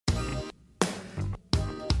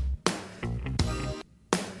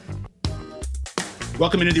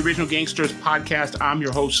Welcome into the Original Gangsters podcast. I'm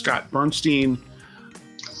your host, Scott Bernstein.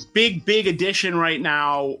 Big edition right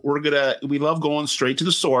now. We love going straight to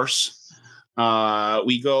the source.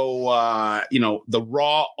 We go, the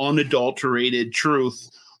raw, unadulterated truth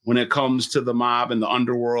when it comes to the mob and the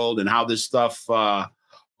underworld and how this stuff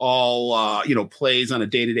all plays on a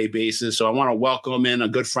day-to-day basis. So I want to welcome in a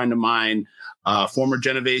good friend of mine, former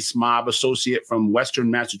Genovese mob associate from Western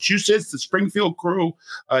Massachusetts, the Springfield crew,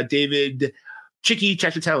 David Chicky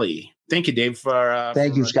Cecchetelli. Thank you, Dave.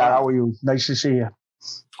 Thank you, Scott. How are you? Nice to see you.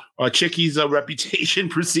 Chicky's reputation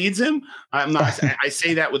precedes him. I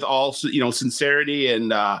say that with all sincerity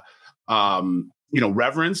and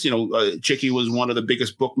reverence. Chicky was one of the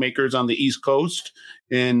biggest bookmakers on the East Coast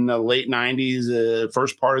in the late '90s,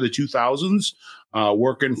 first part of the 2000s,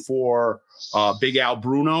 working for Big Al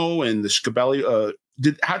Bruno and the Scabelli.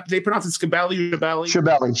 How did they pronounce it?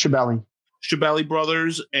 Scabelli? Chiavelli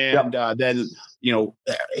brothers, and then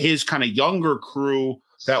his kind of younger crew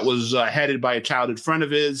that was headed by a childhood friend of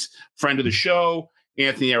his, friend of the show,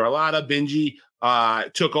 Anthony Aralata, Benji,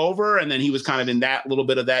 took over, and then he was kind of in that little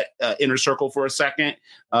bit of that inner circle for a second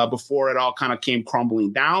before it all kind of came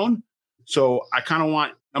crumbling down. So I'm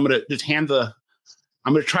going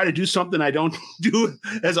to try to do something I don't do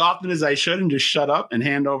as often as I should and just shut up and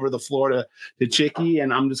hand over the floor to Chicky,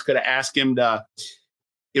 and I'm just going to ask him to,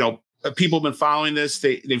 people have been following this.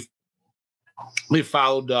 They've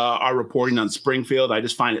followed our reporting on Springfield. I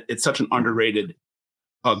just find it's such an underrated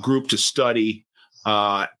group to study.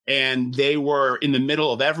 And they were in the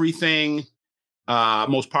middle of everything.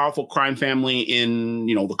 Most powerful crime family in,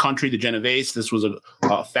 the country, the Genovese. This was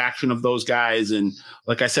a faction of those guys. And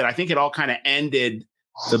like I said, I think it all kind of ended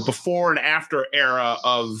the before and after era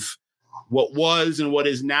of what was and what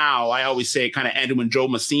is now. I always say it kind of ended when Joe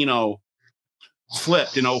Massino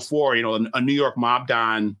flipped in 2004, a New York mob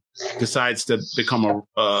don decides to become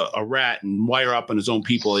a rat and wire up on his own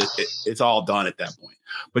people. It's all done at that point.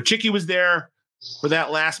 But Chicky was there for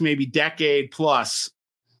that last maybe decade plus.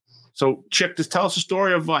 So Chick, just tell us the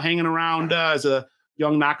story of hanging around as a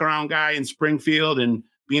young knockaround guy in Springfield and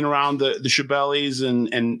being around the Chiabellis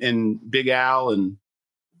and Big Al. And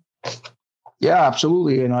yeah,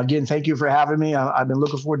 absolutely. And again, thank you for having me. I've been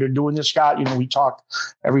looking forward to doing this, Scott. We talk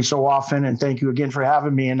every so often, and thank you again for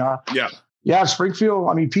having me. And yeah, Springfield.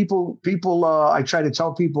 I mean, people. I try to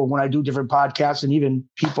tell people when I do different podcasts, and even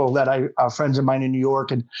people that are friends of mine in New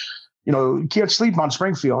York, and you can't sleep on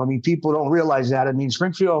Springfield. I mean, people don't realize that. I mean,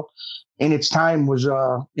 Springfield in its time was it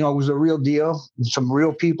was a real deal. Some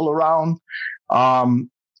real people around.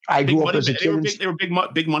 I grew up as a kid. They were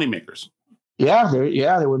big money makers. Yeah,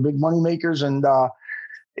 they were big money makers, and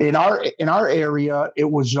in our area,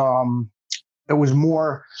 it was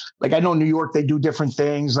more like, I know New York, they do different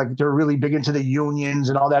things, like they're really big into the unions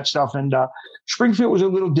and all that stuff, and Springfield was a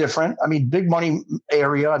little different. I mean, big money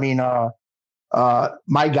area. I mean,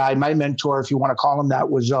 my mentor, if you want to call him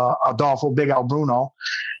that, was Adolfo Big Al Bruno,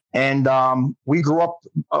 and we grew up.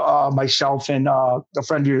 Myself and the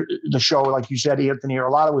friend of the show, like you said, Anthony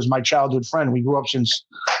Aralata, was my childhood friend. We grew up since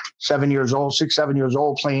 7 years old,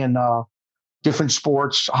 playing different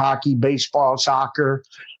sports: hockey, baseball, soccer.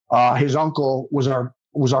 His uncle was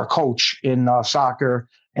our coach in soccer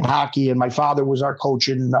and hockey, and my father was our coach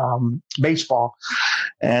in baseball.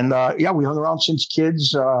 And we hung around since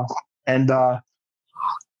kids, and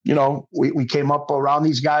we came up around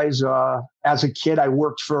these guys. As a kid, I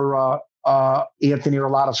worked for Anthony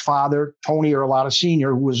Aralata's father, Tony Aralata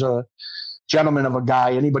Sr., who was a gentleman of a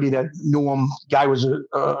guy. Anybody that knew him, guy was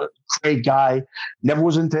a great guy. Never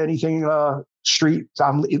was into anything street.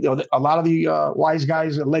 A lot of the wise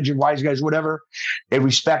guys, alleged wise guys, whatever, they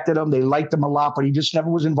respected him. They liked him a lot, but he just never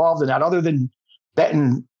was involved in that. Other than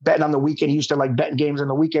betting on the weekend, he used to like betting games on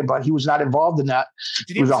the weekend, but he was not involved in that.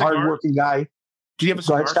 He was a hardworking guy. Did he have a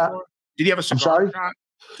cigar store? Did he have a cigar? I'm sorry? Shop?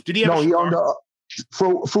 Did he have he owned a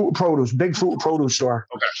fruit produce, big fruit produce store.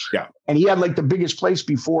 Okay, yeah. And he had like the biggest place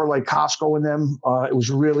before like Costco and them. It was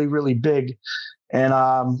really, really big. And,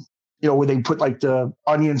 where they put like the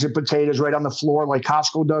onions and potatoes right on the floor like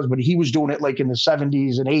Costco does, but he was doing it like in the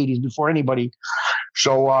 70s and 80s before anybody.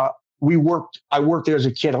 So I worked there as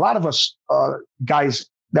a kid. A lot of us guys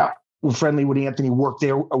that were friendly with Anthony worked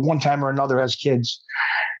there one time or another as kids.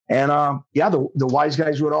 And the wise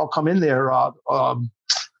guys would all come in there.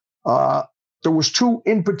 There was two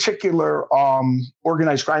in particular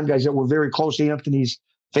organized crime guys that were very close to Anthony's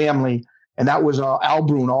family, and that was Al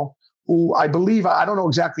Bruno, who I believe, I don't know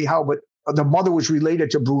exactly how, but the mother was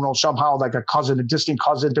related to Bruno somehow, like a cousin, a distant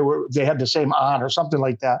cousin. They had the same aunt or something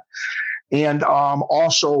like that. And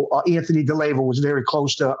also Anthony DeLeva was very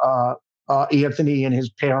close to Anthony and his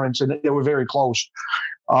parents, and they were very close.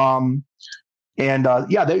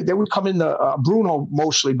 They would come in the Bruno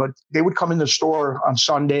mostly, but they would come in the store on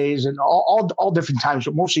Sundays and all different times,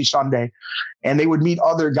 but mostly Sunday. And they would meet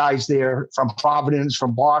other guys there from Providence,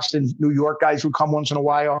 from Boston, New York guys would come once in a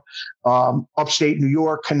while, upstate New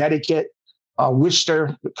York, Connecticut,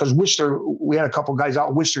 Worcester, because Worcester, we had a couple guys out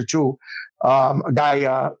in Worcester too. A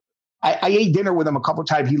guy, I ate dinner with him a couple of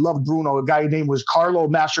times. He loved Bruno. A guy named was Carlo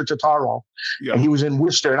Master Totaro, and he was in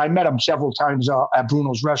Worcester. And I met him several times at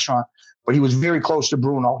Bruno's restaurant, but he was very close to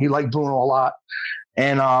Bruno. He liked Bruno a lot.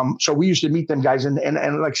 And so we used to meet them guys. And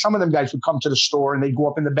like some of them guys would come to the store and they'd go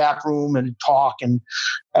up in the back room and talk. And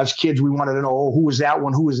as kids, we wanted to know, who was that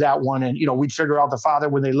one? Who was that one? And, we'd figure out the father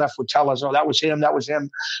when they left would tell us, oh, that was him. That was him.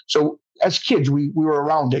 So as kids, we were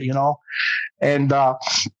around it, And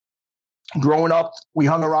growing up, we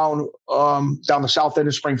hung around down the south end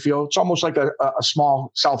of Springfield. It's almost like a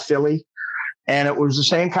small South Philly. And it was the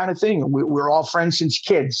same kind of thing. We were all friends since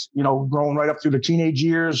kids, growing right up through the teenage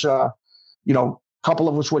years. A couple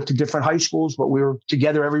of us went to different high schools, but we were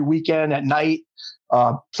together every weekend at night,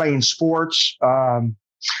 playing sports. It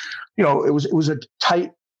was a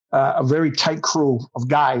very tight crew of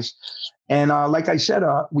guys. And like I said,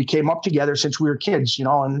 we came up together since we were kids,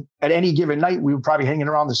 and at any given night, we were probably hanging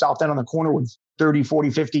around the south end on the corner with 30,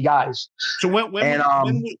 40, 50 guys. So when would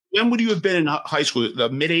you have been in high school? The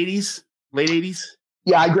mid 80s, late 80s?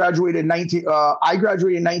 Yeah, I graduated in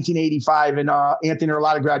 1985, and Anthony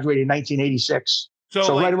Arlotta graduated in 1986.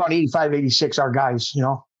 So right around 85, 86, our guys,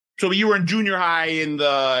 So you were in junior high in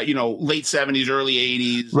the, late 70s, early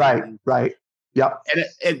 80s. Right. Yep.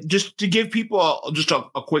 And just to give people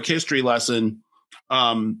a quick history lesson,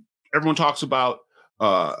 everyone talks about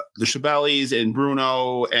the Cecchetellis and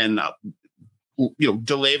Bruno and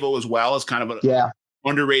DeLevo as well as kind of an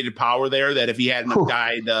underrated power there. That if he hadn't have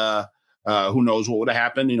died, who knows what would have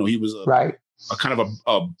happened? He was a kind of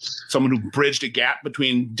someone who bridged a gap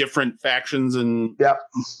between different factions and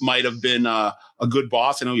might have been a good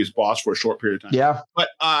boss. I know he was boss for a short period of time. Yeah, but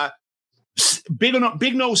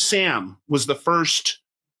Big Nose Sam was the first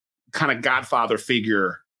kind of godfather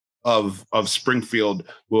figure of Springfield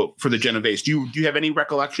for the Genovese. Do you have any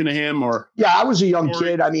recollection of him? Or I was a young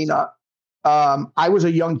kid. I mean, I was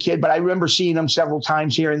a young kid, but I remember seeing him several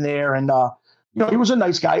times here and there. And he was a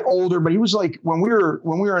nice guy, older, but he was like when we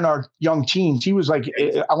were in our young teens, he was like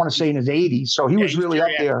I want to say in his 80s. So he was really up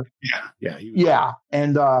there. Yeah.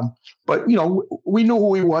 And but we knew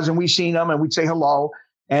who he was, and we seen him, and we'd say hello.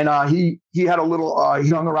 And he had a little, he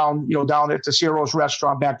hung around, down at the Ciro's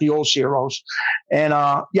restaurant, back the old Ciro's. And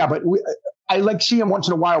but I like to see him once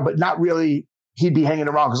in a while, but not really. He'd be hanging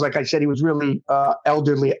around because, like I said, he was really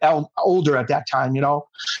older at that time,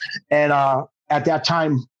 And at that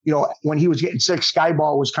time, when he was getting sick,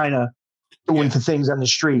 Skyball was kind of doing the things on the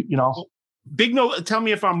street, Big Nose, tell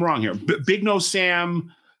me if I'm wrong here. Big Nose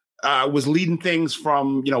Sam was leading things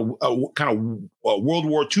from, kind of World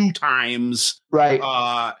War II times,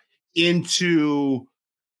 right, into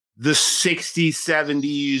the 60s,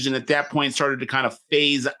 70s. And at that point started to kind of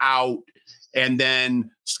phase out. And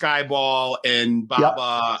then Skyball and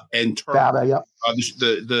Baba and Turk,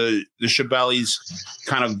 the Cecchetellis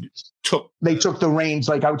kind of took the reins,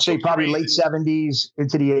 like I would say probably late 70s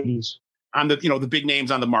into the 80s. On the big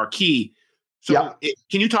names on the marquee. So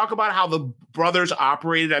can you talk about how the brothers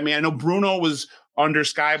operated? I mean, I know Bruno was under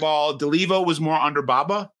Skyball. DeLevo was more under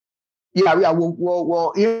Baba. Yeah.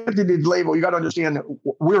 Well, Anthony DeLevo, you got to understand that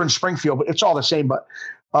we're in Springfield, but it's all the same. But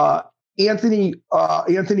Anthony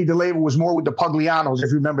DeLevo was more with the Puglianos, if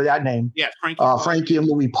you remember that name. Yeah, Frankie and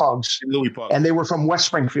Louis Pugs. And they were from West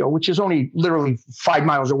Springfield, which is only literally 5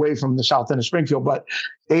 miles away from the south end of Springfield. But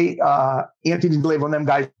they, Anthony DeLevo and them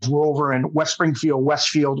guys were over in West Springfield,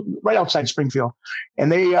 Westfield, right outside Springfield.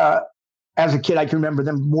 And they, as a kid, I can remember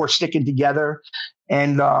them more sticking together.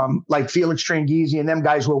 And like Felix Stranghese and them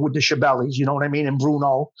guys were with the Cecchetellis, you know what I mean? And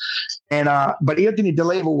Bruno. And but Anthony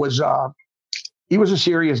DeLevo was he was a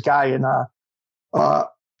serious guy, and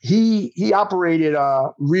he operated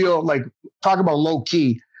real, like, talk about low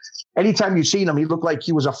key. Anytime you seen him, he looked like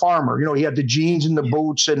he was a farmer. He had the jeans and the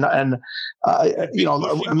boots and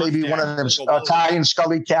maybe one of them tie and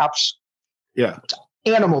Scully caps. Yeah,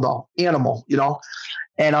 animal.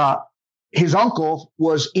 And his uncle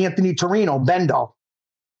was Anthony Torino Bendo,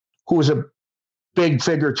 who was a big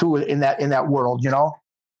figure too in that world.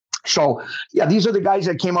 So, these are the guys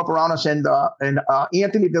that came up around us, and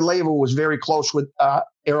Anthony DeLevo was very close with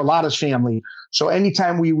Arlotta's family. So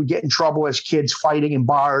anytime we would get in trouble as kids fighting in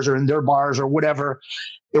bars or in their bars or whatever,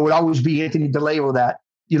 it would always be Anthony DeLevo that,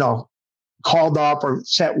 called up or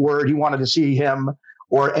sent word he wanted to see him,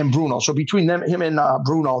 and Bruno. So between him and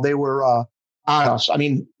Bruno, they were on us. I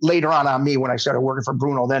mean, later on me when I started working for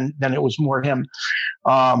Bruno, then it was more him.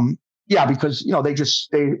 Because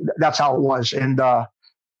that's how it was. And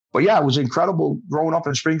but yeah, it was incredible growing up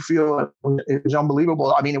in Springfield. It was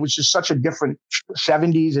unbelievable. I mean, it was just such a different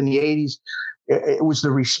 70s and the 80s. It was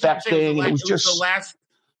the respect thing. It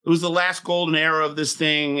was the last golden era of this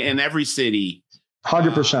thing in every city.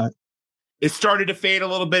 100%. It started to fade a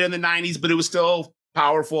little bit in the 90s, but it was still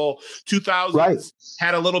powerful. 2000s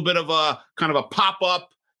had a little bit of a kind of a pop up,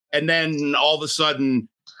 and then all of a sudden,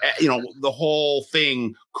 the whole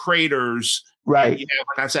thing craters. Right.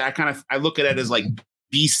 Like I said, I look at it as like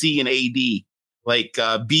BC and AD. Like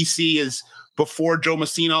BC is before Joe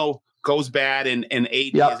Messino goes bad, and AD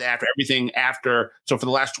is after everything after. So for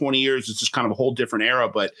the last 20 years, it's just kind of a whole different era.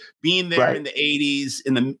 But being there in the 80s,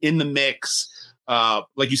 in the mix,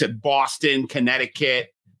 like you said, Boston, Connecticut.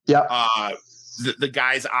 The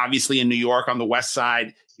guys obviously in New York on the West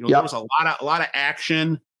Side. There was a lot of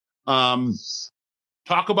action.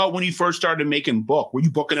 Talk about when you first started making book. Were you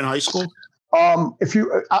booking in high school?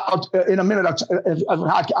 In a minute,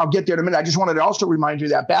 I'll get there in a minute. I just wanted to also remind you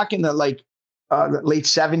that back in the late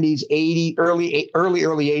 70s, 80s, early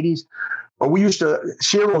 80s, we used to,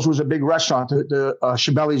 Ciro's was a big restaurant. The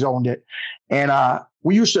Cecchetellis owned it. And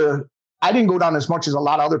we used to, I didn't go down as much as a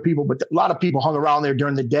lot of other people, but a lot of people hung around there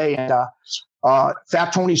during the day. And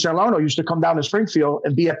Fat Tony Salerno used to come down to Springfield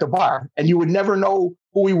and be at the bar. And you would never know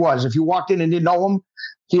who he was. If you walked in and didn't know him,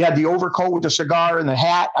 he had the overcoat with the cigar and the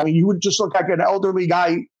hat. I mean, you would just look like an elderly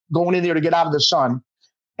guy going in there to get out of the sun.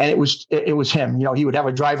 And it was him. He would have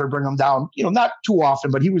a driver bring him down, not too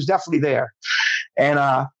often, but he was definitely there. And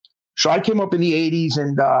so I came up in the 80s,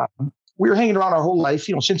 and we were hanging around our whole life,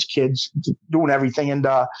 since kids, doing everything. And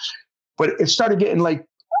but it started getting like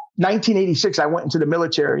 1986, I went into the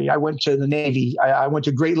military. I went to the Navy. I went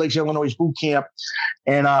to Great Lakes, Illinois boot camp.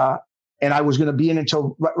 And I was going to be in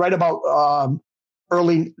until right about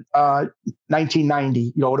early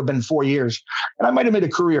 1990. It would have been 4 years. And I might have made a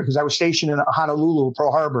career because I was stationed in Honolulu,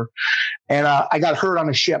 Pearl Harbor. And I got hurt on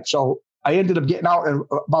a ship. So I ended up getting out in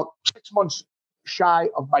about 6 months shy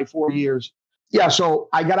of my 4 years. Yeah, so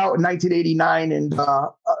I got out in 1989 and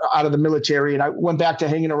out of the military, and I went back to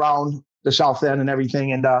hanging around the South End and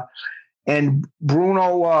everything. And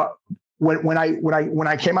Bruno, when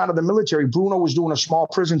I came out of the military, Bruno was doing a small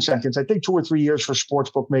prison sentence, I think 2 or 3 years for sports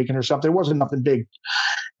bookmaking or something. It wasn't nothing big.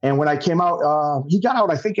 And when I came out, he got out,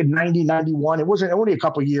 I think in 90, 91. It wasn't only a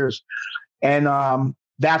couple of years. And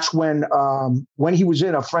that's when he was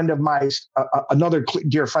in, a friend of mine, another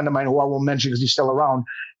dear friend of mine who I won't mention because he's still around,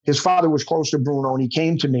 his father was close to Bruno, and he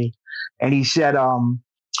came to me and he said,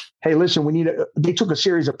 hey, listen, they took a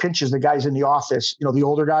series of pinches, the guys in the office, the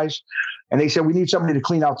older guys, and they said, we need somebody to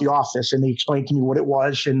clean out the office. And they explained to me what it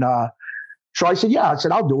was. And so I said, yeah,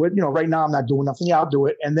 I'll do it. Right now I'm not doing nothing. Yeah, I'll do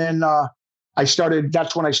it. And then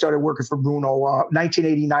that's when I started working for Bruno.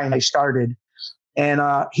 1989, I started, and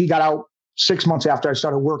he got out 6 months after I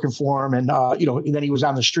started working for him. And, and then he was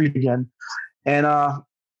on the street again. And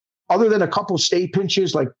other than a couple of state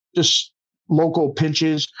pinches, like just local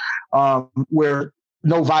pinches where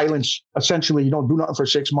no violence, essentially, you don't do nothing for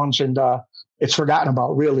 6 months and it's forgotten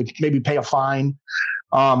about, really. Maybe pay a fine.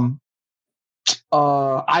 I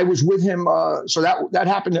was with him. So that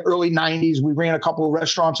happened in the early 90s. We ran a couple of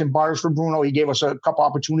restaurants and bars for Bruno. He gave us a couple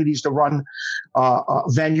opportunities to run a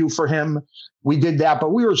venue for him. We did that,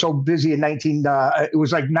 but we were so busy in it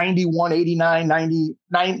was like 91, 89, 90,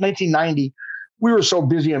 1990. We were so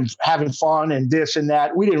busy and having fun and this and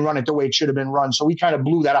that. We didn't run it the way it should have been run. So we kind of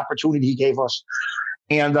blew that opportunity he gave us.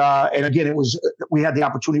 And again, we had the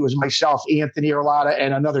opportunity. It was myself, Anthony Arlotta,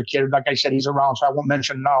 and another kid. Like I said, he's around, so I won't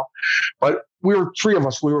mention now. But we were three of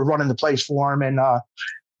us. We were running the place for him. And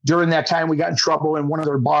during that time, we got in trouble in one of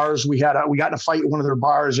their bars. We got in a fight in one of their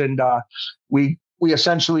bars, and we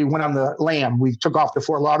essentially went on the lam. We took off to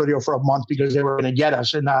Fort Lauderdale for a month because they were going to get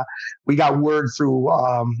us. And we got word through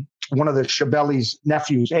one of the Cecchetelli's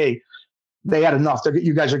nephews, hey, they had enough.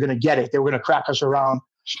 You guys are going to get it. They were going to crack us around.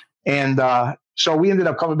 And so we ended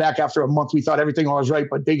up coming back after a month. We thought everything was right,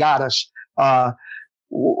 but they got us.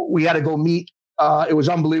 We had to go meet. It was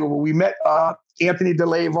unbelievable. We met Anthony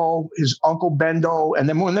DeLavo, his uncle Bendo, and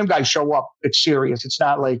then when them guys show up, it's serious. It's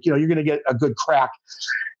not like, you're going to get a good crack.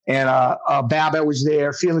 And Baba was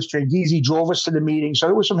there. Felix Tranghese drove us to the meeting. So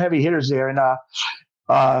there were some heavy hitters there. And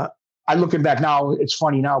I'm looking back now, it's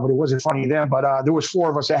funny now, but it wasn't funny then. But there was four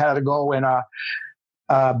of us that had to go, and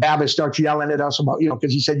Baba starts yelling at us about,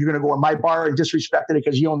 because he said, you're going to go in my bar, and disrespected it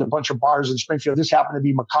because he owned a bunch of bars in Springfield. This happened to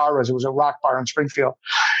be Macara's. It was a rock bar in Springfield.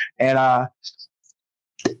 And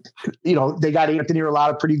they got Anthony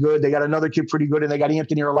Arlotta pretty good. They got another kid pretty good, and they got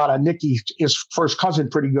Anthony Arlotta, Nicky, his first cousin,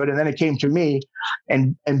 pretty good. And then it came to me,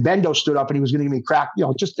 and Bendo stood up and he was going to give me crack.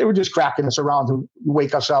 They were just cracking us around to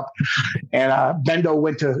wake us up. And Bendo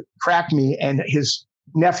went to crack me, and his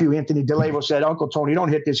nephew, Anthony DeLavo, said, "Uncle Tony, don't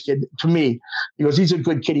hit this kid." To me, he goes, "He's a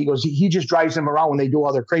good kid." He goes, he just drives them around when they do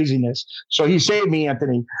all their craziness. So he saved me,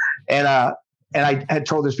 Anthony. And I had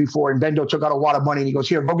told this before, and Bendo took out a wad of money and he goes,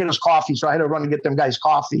 "Here, go get us coffee." So I had to run and get them guys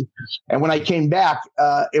coffee. And when I came back,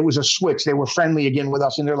 it was a switch. They were friendly again with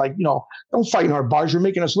us. And they're like, "Don't fight in our bars. You're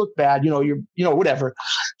making us look bad. You're whatever."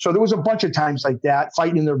 So there was a bunch of times like that,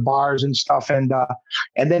 fighting in their bars and stuff. And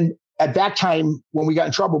then at that time, when we got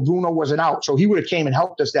in trouble, Bruno wasn't out. So he would have came and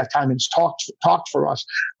helped us that time and talked for us.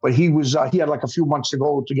 But he had like a few months to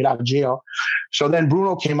go to get out of jail. So then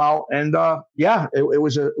Bruno came out, and it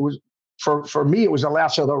was for me, it was the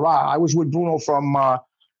last of the rah. I was with Bruno from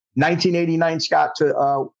 1989, Scott,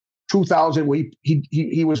 to 2000.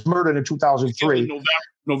 He was murdered in 2003.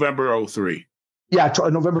 November 03. Yeah,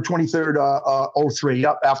 November 23rd, 03.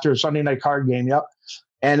 Yep, after a Sunday night card game. Yep.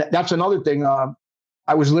 And that's another thing.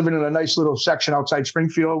 I was living in a nice little section outside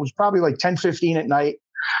Springfield. It was probably like 10:15 at night.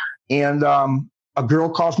 And a girl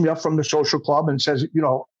calls me up from the social club and says,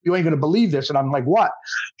 "You ain't going to believe this." And I'm like, "What?"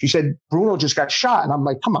 She said, "Bruno just got shot." And I'm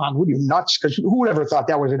like, "Come on, what are you, nuts?" Because who would ever thought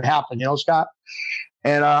that was going to happen, Scott?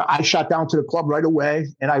 And I shot down to the club right away,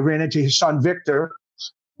 and I ran into his son, Victor,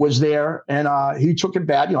 was there, and he took it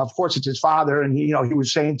bad. Of course, it's his father, and he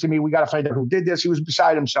was saying to me, "We got to find out who did this." He was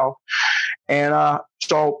beside himself. And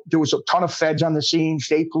so there was a ton of feds on the scene,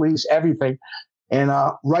 state police, everything. And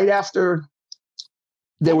right after,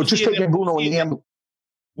 they were just taking Bruno in the ambulance.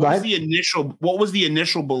 What was the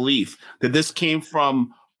initial belief that this came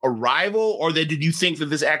from a rival, or that did you think that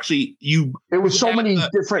this actually It was so many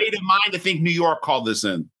different state of mind to think New York called this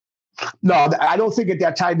in? No, I don't think at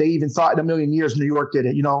that time they even thought in a million years New York did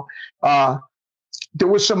it. There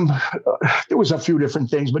was a few different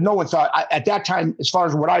things, but no one thought at that time, as far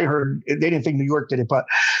as what I heard, they didn't think New York did it, but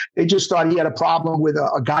they just thought he had a problem with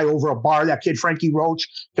a guy over a bar, that kid, Frankie Roach,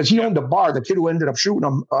 because he owned a bar. The kid who ended up shooting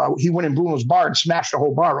him, he went in Bruno's bar and smashed the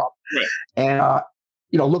whole bar up. Right. And,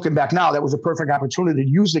 looking back now, that was a perfect opportunity to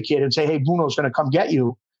use the kid and say, "Hey, Bruno's going to come get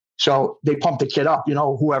you." So they pumped the kid up,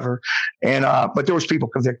 whoever. And, but there was people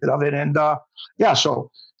convicted of it. And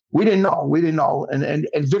so we didn't know. And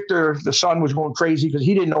Victor, the son, was going crazy because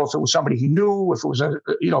he didn't know if it was somebody he knew, if it was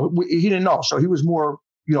he didn't know. So he was more,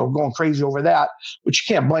 going crazy over that, which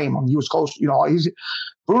you can't blame him. He was close,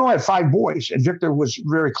 Bruno had 5 boys and Victor was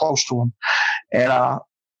very close to him. And,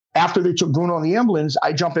 after they took Bruno in the ambulance,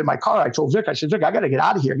 I jumped in my car. I told Vic, I said, "Vic, I got to get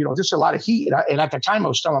out of here. This is a lot of heat." And at the time I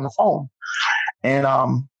was still on the phone. And,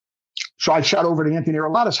 so I shot over to Anthony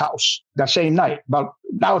Arlotta's house that same night.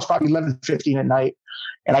 Now it's probably 11:15 at night.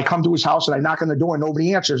 And I come to his house and I knock on the door and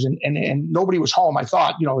nobody answers. And nobody was home. I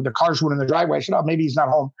thought, the cars were in the driveway. I said, "Oh, maybe he's not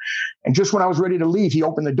home." And just when I was ready to leave, he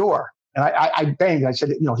opened the door. And I banged. I said,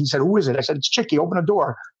 he said, "Who is it?" I said, "It's Chicky. Open the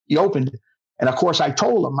door." He opened. And of course I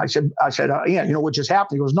told him, I said, "Yeah, what just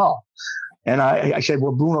happened?" He goes, "No." And I said,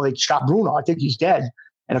 "Well, Bruno, they shot Bruno. I think he's dead."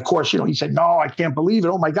 And of course, he said, "No, I can't believe it.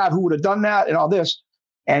 Oh my God, who would have done that?" And all this.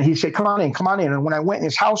 And he said, come on in. And when I went in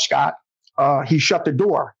his house, Scott, he shut the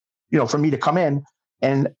door, for me to come in.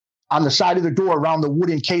 And on the side of the door, around the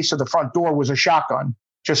wooden case of the front door, was a shotgun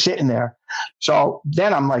just sitting there. So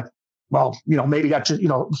then I'm like, well, maybe that's just,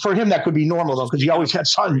 for him, that could be normal though, because he always had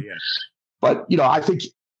something. But, I think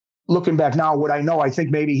looking back now, what I know, I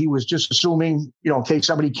think maybe he was just assuming, in case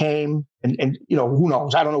somebody came and who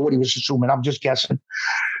knows? I don't know what he was assuming. I'm just guessing.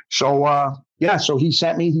 So, so he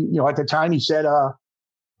sent me, at the time he said,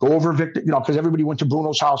 go over Victor, because everybody went to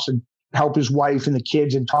Bruno's house and help his wife and the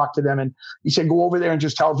kids and talk to them. And he said, "Go over there and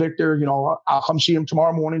just tell Victor, I'll come see him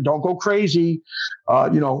tomorrow morning. Don't go crazy.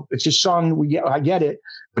 It's his son. I get it,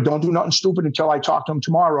 but don't do nothing stupid until I talk to him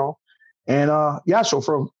tomorrow." And so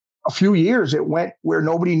for a few years, it went where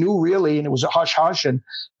nobody knew really. And it was a hush hush and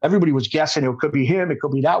everybody was guessing it could be him. It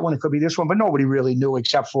could be that one. It could be this one, but nobody really knew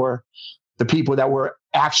except for the people that were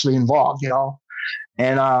actually involved,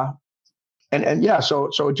 And so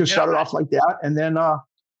it just started off like that. And then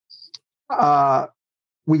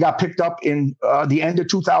we got picked up in the end of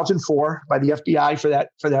 2004 by the FBI for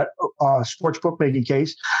that sports bookmaking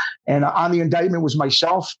case. And on the indictment was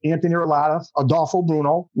myself, Anthony Arlotta, Adolfo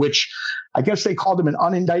Bruno, which I guess they called him an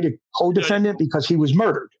unindicted co-defendant because he was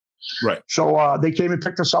murdered. Right. So they came and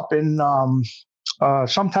picked us up in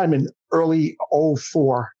sometime in early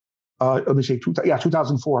 04.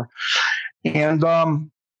 2004.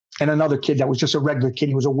 And another kid that was just a regular kid.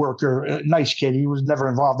 He was a worker, a nice kid. He was never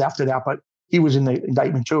involved after that, but he was in the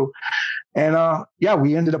indictment too. And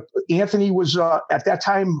we ended up, Anthony was at that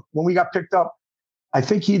time when we got picked up, I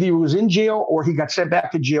think he either was in jail or he got sent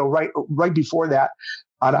back to jail right before that.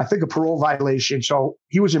 I think a parole violation. So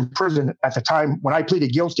he was in prison at the time when I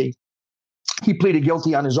pleaded guilty. He pleaded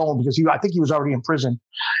guilty on his own because I think he was already in prison.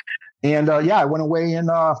 And I went away and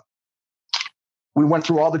we went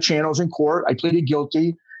through all the channels in court. I pleaded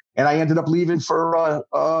guilty and I ended up leaving for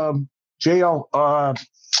jail.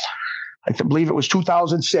 I believe it was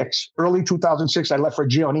 2006, early 2006. I left for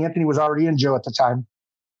jail, and Anthony was already in jail at the time.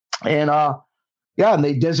 And and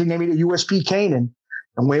they designated me to USP Canaan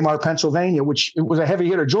in Weimar, Pennsylvania, which it was a heavy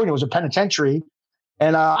hitter joint. It was a penitentiary,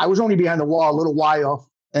 and I was only behind the wall a little while,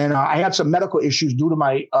 and I had some medical issues due to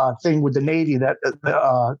my thing with the Navy, that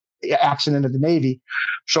accident at the Navy.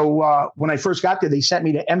 So when I first got there, they sent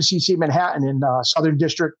me to MCC Manhattan in Southern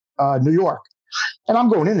District, New York. And I'm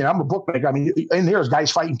going in there. I'm a bookmaker. I mean, in there's guys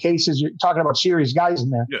fighting cases. You're talking about serious guys in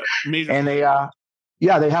there. Yeah,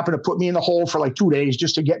 and they happened to put me in the hole for like 2 days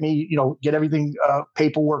just to get me, get everything,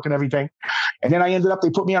 paperwork and everything. And then they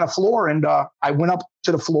put me on a floor, and I went up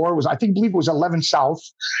to the floor. I believe it was 11 South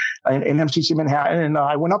in MCC Manhattan. And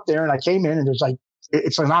I went up there and I came in, and there's like,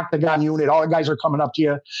 it's an octagon unit. All the guys are coming up to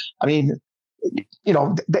you. I mean,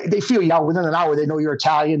 they feel you out within an hour. They know you're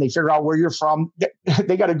Italian. They figure out where you're from.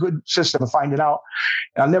 They got a good system of finding out.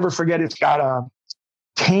 And I'll never forget, it's got a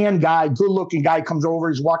tan guy, good looking guy comes over.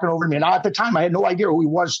 He's walking over to me. And at the time, I had no idea who he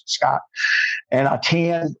was, Scott. And a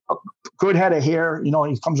tan, good head of hair. He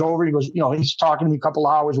comes over. He goes, he's talking to me a couple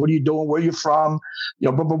hours. What are you doing? Where are you from?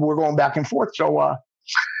 We're going back and forth. So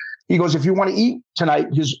he goes, if you want to eat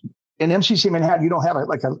tonight, because in MCC Manhattan, you don't have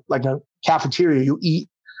like a cafeteria. You eat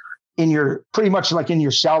in your, pretty much like in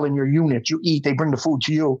your cell, in your unit. You eat, they bring the food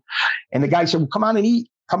to you. And the guy said, well, come on and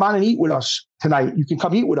eat with us tonight. You can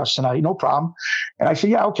come eat with us tonight, no problem. And I said,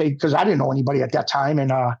 yeah, okay, because I didn't know anybody at that time.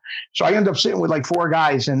 And so I ended up sitting with like 4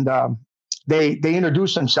 guys, and they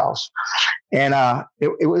introduced themselves. And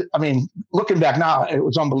it was, I mean, looking back now, it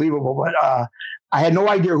was unbelievable, but I had no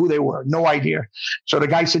idea who they were, no idea. So the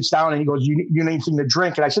guy sits down and he goes, you need anything to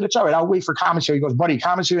drink? And I said, it's all right, I'll wait for commissary. He goes, buddy,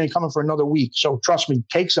 commissary ain't coming for another week. So trust me,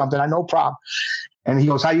 take something, no problem. And he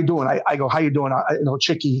goes, how you doing? I go, how you doing?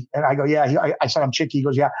 Chicky. And I go, yeah. I said, I'm Chicky. He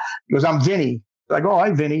goes, yeah. He goes, I'm Vinny. I go, oh,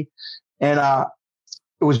 hi, Vinny. And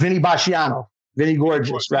it was Vinny Basciano, Vinny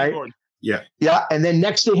Gorgeous, right? Yeah. Yeah. And then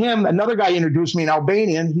next to him, another guy introduced me, an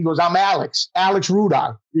Albanian. He goes, I'm Alex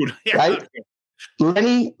Rudai, right?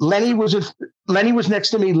 Lenny was next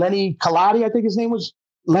to me. Lenny Kaladi, I think his name was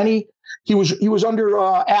Lenny. He was under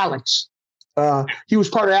Alex. He was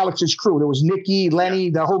part of Alex's crew. There was Nicky,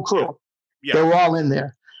 Lenny, the whole crew. Yeah. They were all in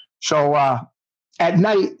there. So at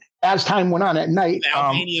night, as time went on, at night,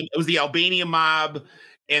 it was the Albanian mob,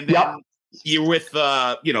 and then you're with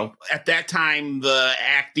at that time the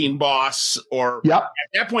acting boss, or at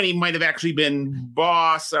that point he might have actually been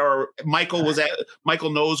boss, or Michael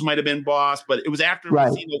Knowles might have been boss, but it was after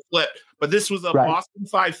Casino Flip. But this was a Boston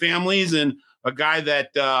Five Families, and a guy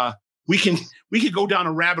that we could go down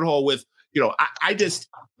a rabbit hole with.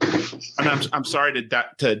 I'm sorry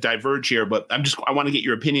to diverge here, but I want to get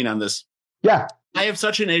your opinion on this. Yeah, I have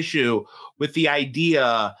such an issue with the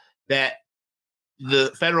idea that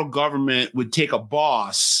the federal government would take a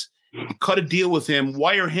boss, cut a deal with him,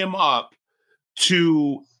 wire him up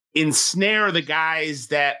to ensnare the guys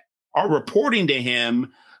that are reporting to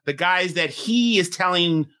him, the guys that he is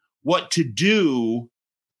telling what to do.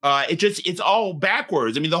 It's all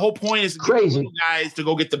backwards. I mean, the whole point is to get the little guys to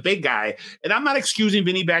go get the big guy. And I'm not excusing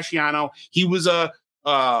Vinny Basciano. He was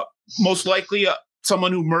most likely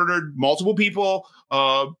someone who murdered multiple people.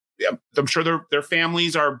 I'm sure their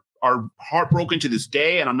families are heartbroken to this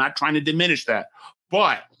day, and I'm not trying to diminish that.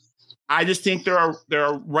 But I just think there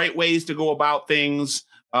are right ways to go about things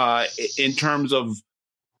in terms of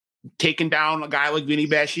taking down a guy like Vinny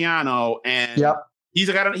Basciano. And he's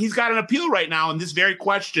got an appeal right now, and this very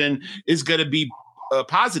question is going to be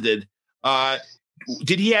posited.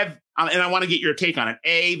 Did he have? And I want to get your take on it.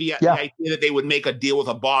 A, the idea that they would make a deal with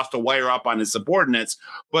a boss to wire up on his subordinates,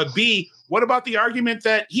 but B, what about the argument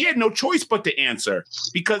that he had no choice but to answer?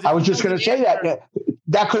 Because I was just going to say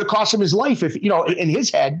that could have cost him his life if in his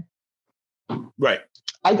head. Right.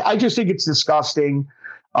 I just think it's disgusting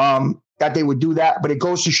that they would do that, but it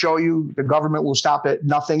goes to show you the government will stop at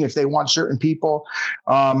nothing if they want certain people.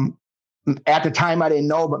 At the time, I didn't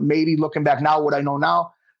know, but maybe looking back now, what I know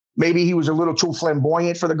now, maybe he was a little too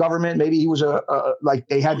flamboyant for the government. Maybe he was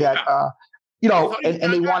they had that,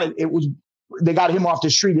 and they wanted, they got him off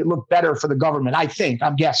the street. It looked better for the government.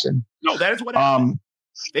 I'm guessing. No, that is what happened.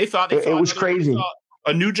 They thought it was crazy.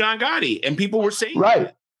 A new John Gotti, and people were saying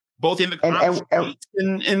right. both in the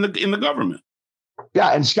and in the government. Yeah,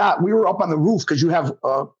 and Scott, we were up on the roof because you have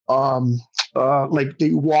like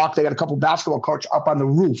they walk. They got a couple basketball courts up on the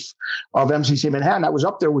roof of MCC Manhattan. I was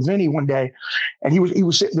up there with Vinny one day, and he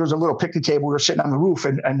was sitting. There was a little picnic table. We were sitting on the roof,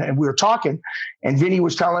 and we were talking. And Vinny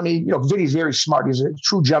was telling me, Vinny's very smart. He's a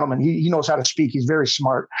true gentleman. He knows how to speak. He's very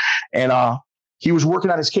smart, and he was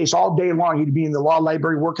working on his case all day long. He'd be in the law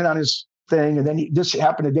library working on his thing. And then this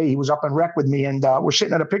happened today. He was up on rec with me, and we're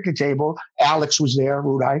sitting at a picnic table. Alex was there,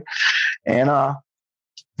 Rudai, and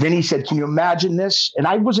then he said, "Can you imagine this?" And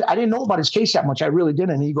I didn't know about his case that much. I really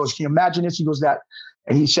didn't. And he goes, "Can you imagine this?" He goes, "That,"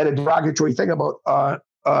 and he said a derogatory thing about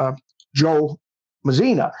Joe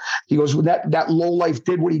Mazzina. He goes, "That lowlife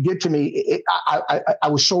did what he did to me. I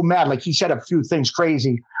was so mad." Like, he said a few things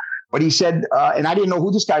crazy, but he said, and I didn't know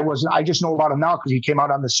who this guy was. I just know about him now because he came out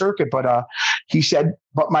on the circuit. But he said,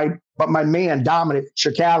 "But my man Dominic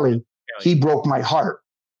Cecchetelli, he broke my heart."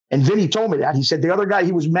 And Vinny told me that. He said the other guy,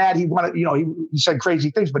 he was mad. He wanted, he said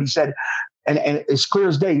crazy things, but he said, and it's clear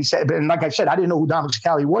as day. He said, and like I said, I didn't know who Dominic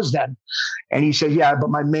Cecchetelli was then. And he said, "Yeah, but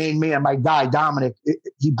my main man, my guy, Dominic,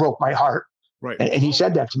 he broke my heart." Right. And he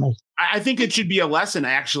said that to me. I think it should be a lesson,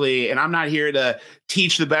 actually. And I'm not here to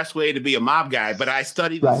teach the best way to be a mob guy, but I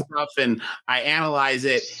study this stuff and I analyze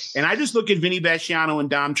it. And I just look at Vinny Basciano and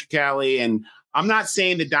Dom Cecchetelli, and I'm not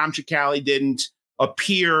saying that Dom Cecchetelli didn't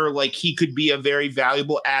appear like he could be a very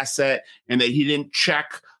valuable asset and that he didn't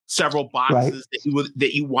check several boxes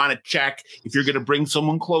that you want to check if you're going to bring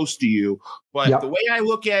someone close to you. But the way I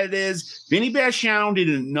look at it is Vinny Basciano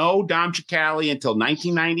didn't know Dom Cecchetelli until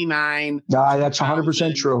 1999. That's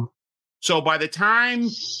 100% true. So by the time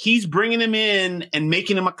he's bringing him in and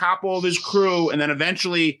making him a capo of his crew, and then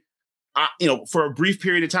eventually, for a brief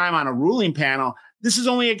period of time on a ruling panel, this is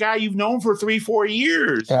only a guy you've known for 3-4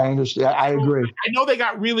 years. I understand. I agree. I know they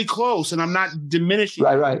got really close, and I'm not diminishing.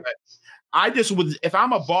 Right. But I just would, if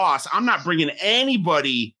I'm a boss, I'm not bringing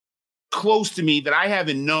anybody close to me that I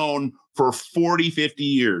haven't known for 40, 50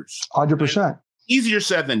 years. 100%. Easier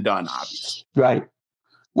said than done, obviously. Right.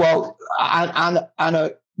 Well, on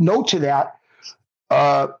a note to that,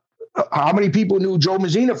 how many people knew Joe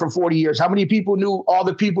Mazzina for 40 years? How many people knew all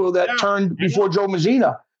the people that turned before Joe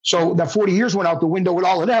Mazzina? So that 40 years went out the window with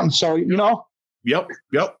all of them. So, Yep.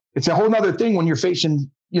 It's a whole nother thing when you're facing,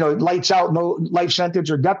 lights out, no life sentence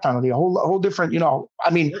or death penalty, a whole different,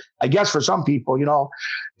 I guess for some people,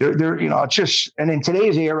 they're it's just, and in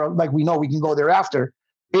today's era, like we know we can go thereafter,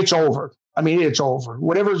 it's over. It's over.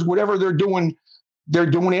 Whatever they're doing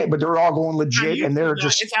it, but they're all going legit, and they're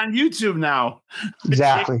just. It's on YouTube now.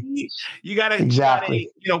 Exactly. You gotta,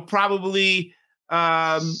 probably.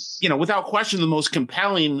 Without question, the most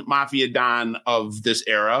compelling mafia don of this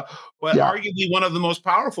era, but arguably one of the most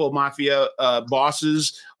powerful mafia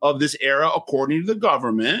bosses of this era, according to the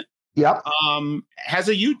government. Yep. Has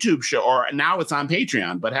a YouTube show, or now it's on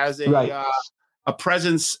Patreon, but has a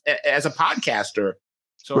presence as a podcaster.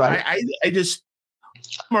 So I just,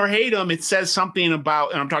 or hate him, it says something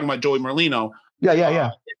about, and I'm talking about Joey Merlino.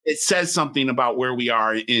 Yeah. It says something about where we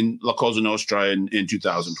are in La Cosa Nostra in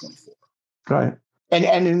 2024. Right.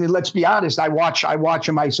 And let's be honest, I watch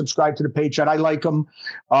him. I subscribe to the Patreon. I like him.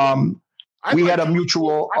 We had a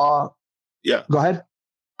mutual. Go ahead.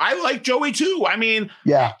 I like Joey too. I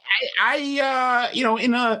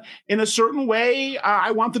in a certain way,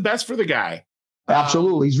 I want the best for the guy.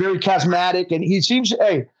 Absolutely. He's very charismatic, and he seems,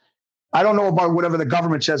 I don't know about whatever the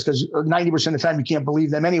government says, because 90% of the time you can't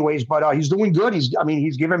believe them anyways, but he's doing good. He's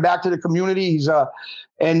giving back to the community. He's,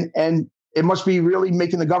 and it must be really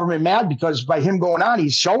making the government mad, because by him going on,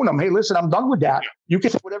 he's showing them, hey, listen, I'm done with that. You can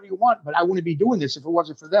say whatever you want, but I wouldn't be doing this if it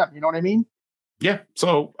wasn't for them. You know what I mean? Yeah.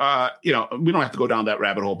 So, we don't have to go down that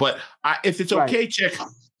rabbit hole, but if it's okay, Chick,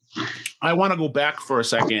 I want to go back for a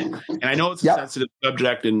second. And I know it's a sensitive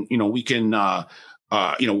subject, and, we can,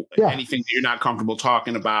 anything that you're not comfortable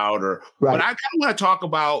talking about, but I kind of want to talk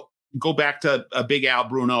about, go back to Big Al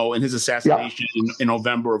Bruno and his assassination in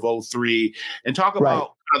November of 2003, and talk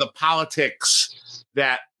about the politics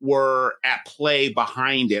that were at play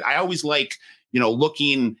behind it. I always like,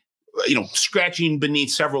 looking, scratching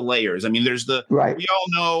beneath several layers. There's we all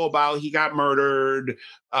know about, he got murdered,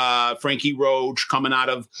 Frankie Roach coming out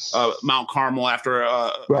of Mount Carmel after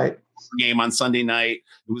a game on Sunday night.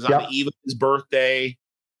 It was on the eve of his birthday.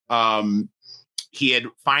 He had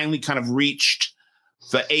finally kind of reached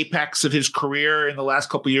the apex of his career in the last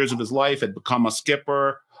couple of years of his life, had become a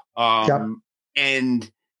skipper. And and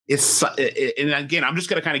again, I'm just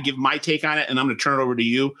going to kind of give my take on it, and I'm going to turn it over to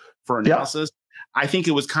you for analysis. I think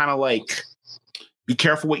it was kind of like, be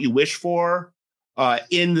careful what you wish for.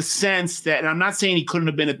 in the sense that, and I'm not saying he couldn't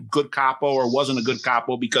have been a good capo or wasn't a good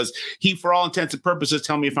capo, because he, for all intents and purposes,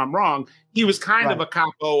 tell me if I'm wrong, he was kind of a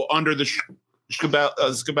capo under the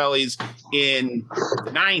Scabellis in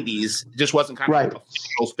the 90s. Just wasn't kind of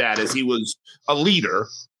official status. He was a leader,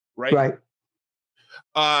 right?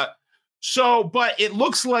 So, but it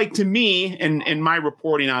looks like to me, and my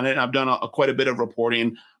reporting on it, I've done quite a bit of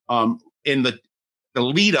reporting in the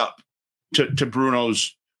lead up to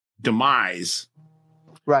Bruno's demise.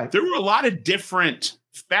 Right. There were a lot of different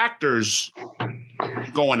factors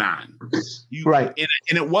going on. And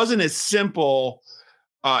it wasn't as simple.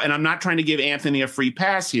 And I'm not trying to give Anthony a free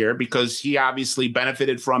pass here, because he obviously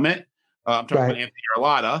benefited from it. I'm talking about Anthony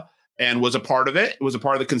Arlotta, and was a part of it. It was a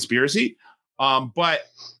part of the conspiracy. But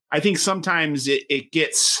I think sometimes it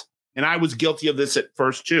gets, and I was guilty of this at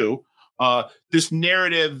first too, this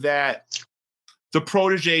narrative that the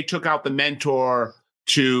protege took out the mentor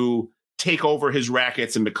to take over his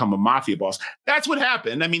rackets and become a mafia boss. That's what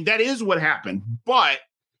happened. I mean, that is what happened, but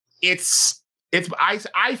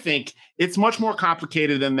I think it's much more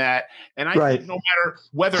complicated than that. And I think no matter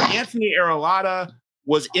whether Anthony Arlotta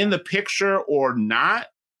was in the picture or not,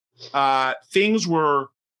 things were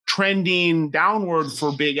trending downward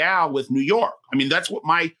for Big Al with New York. I mean, that's what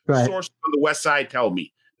my sources on the West Side tell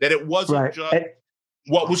me, that it wasn't just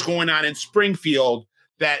what was going on in Springfield,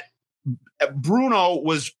 that Bruno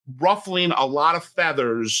was ruffling a lot of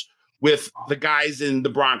feathers with the guys in the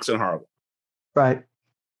Bronx and Harlem. Right.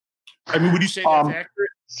 I mean, would you say that's accurate?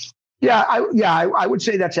 Yeah, I would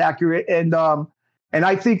say that's accurate. And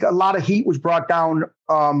I think a lot of heat was brought down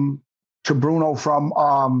to Bruno from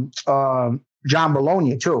John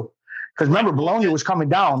Bologna too. Because remember, Bologna was coming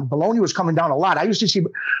down. Bologna was coming down a lot. I used to see,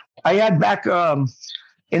 I had back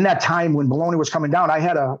in that time when Bologna was coming down, I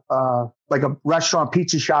had a restaurant,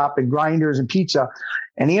 pizza shop, and grinders and pizza.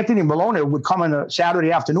 And Anthony Bologna would come on a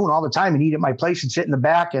Saturday afternoon all the time and eat at my place and sit in the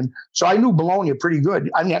back. And so I knew Bologna pretty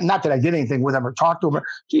good. I mean, not that I did anything with him or talked to him, or,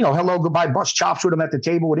 hello, goodbye, bust chops with him at the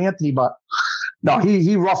table with Anthony. But no,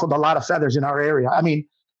 he ruffled a lot of feathers in our area. I mean,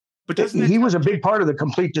 but he was a big part of the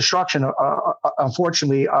complete destruction,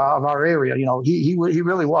 unfortunately, of our area. He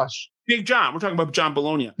really was. Big John. We're talking about John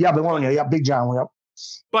Bologna. Yeah, Bologna. Yeah, Big John. Yep.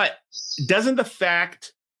 But doesn't the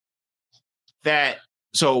fact that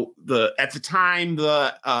at the time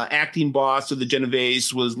the acting boss of the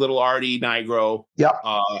Genovese was Little Artie Nigro,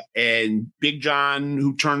 and Big John,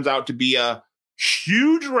 who turns out to be a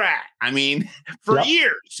huge rat. I mean, for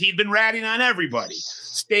years he'd been ratting on everybody,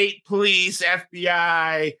 state police,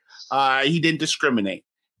 FBI. He didn't discriminate,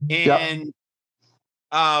 and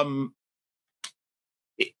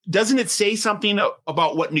doesn't it say something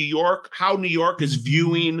about how New York is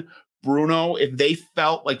viewing Bruno, if they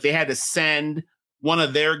felt like they had to send one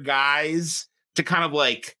of their guys to kind of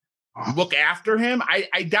like look after him?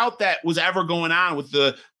 I doubt that was ever going on with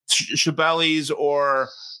the Schabellis or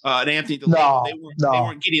an Anthony DeLeo.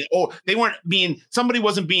 Somebody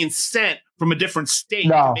wasn't being sent from a different state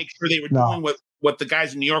to make sure they were doing what the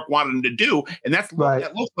guys in New York wanted them to do. And that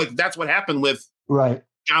looks like that's what happened with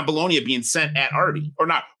John Bologna being sent at Artie, or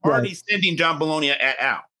not Artie sending John Bologna at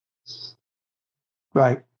Al.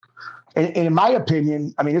 Right. And in my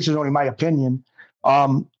opinion, I mean, this is only my opinion,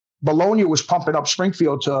 Bologna was pumping up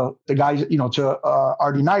Springfield to the guys, to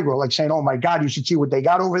Artie Nigro, like saying, oh my God, you should see what they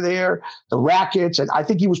got over there, the rackets. And I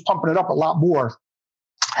think he was pumping it up a lot more.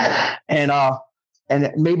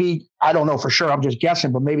 And maybe, I don't know for sure, I'm just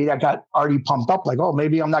guessing, but maybe that got Artie pumped up, like, oh,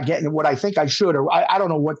 maybe I'm not getting what I think I should, or I don't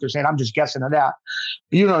know what they're saying. I'm just guessing at that.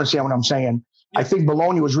 You don't understand what I'm saying. Yeah. I think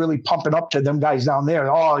Bologna was really pumping up to them guys down there.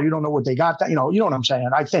 Oh, you don't know what they got. You know what I'm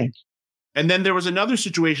saying, I think. And then there was another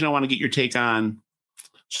situation I want to get your take on.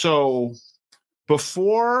 So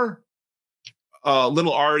before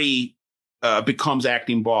Little Artie becomes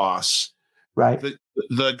acting boss, right?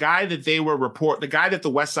 The guy that they were the guy that the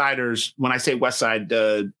West Siders, when I say West Side,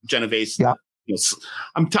 Genovese,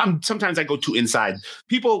 sometimes I go too inside.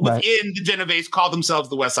 People within the Genovese call themselves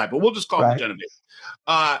the West Side, but we'll just call it the Genovese.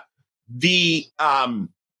 I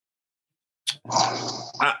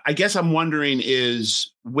guess I'm wondering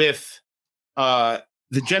is with the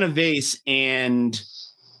Genovese and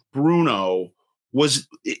Bruno,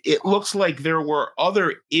 it looks like there were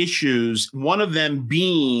other issues. One of them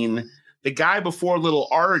being the guy before Little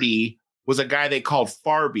Artie was a guy they called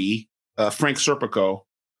Farby, Frank Serpico,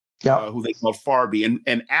 who they called Farby.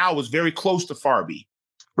 And Al was very close to Farby.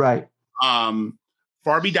 Right.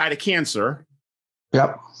 Farby died of cancer.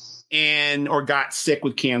 Yep. Or got sick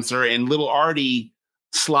with cancer, and Little Artie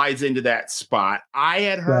slides into that spot. I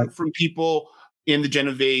had heard from people in the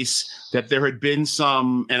Genovese that there had been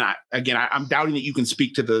some, and I'm doubting that you can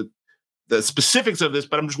speak to the the specifics of this,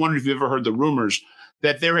 but I'm just wondering if you've ever heard the rumors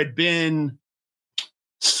that there had been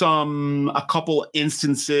a couple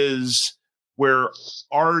instances where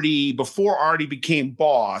Artie, before Artie became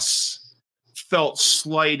boss, felt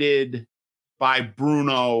slighted by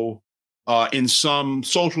Bruno in some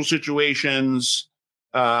social situations,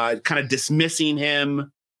 kind of dismissing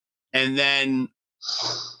him. And then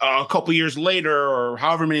a couple years later, or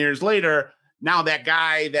however many years later, now that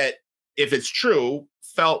guy that, if it's true,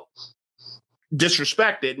 felt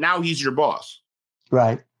disrespected, now he's your boss.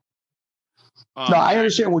 Right. No, I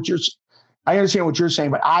understand what you're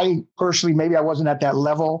saying, but I personally, maybe I wasn't at that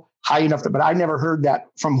level high enough but I never heard that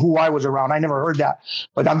from who I was around. I never heard that,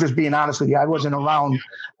 but I'm just being honest with you. I wasn't around.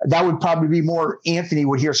 That would probably be more Anthony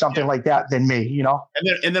would hear something like that than me, you know?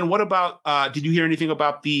 And then what about, did you hear anything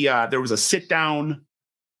about there was a sit down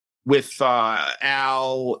with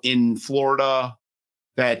Al in Florida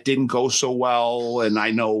that didn't go so well? And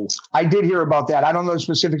I know I did hear about that. I don't know the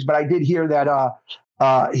specifics, but I did hear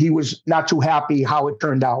that he was not too happy how it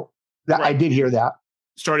turned out. Right. I did hear that.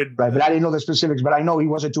 Right, but I didn't know the specifics, but I know he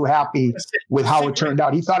wasn't too happy with how it turned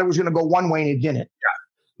out. He thought it was going to go one way and it didn't. Yeah.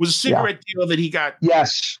 It was a cigarette deal that he got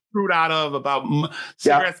screwed out of about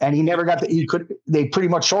cigarettes. And he never got they pretty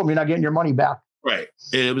much told him you're not getting your money back. Right.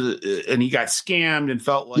 It was, and he got scammed and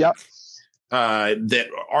felt like that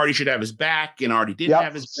Artie should have his back, and Artie didn't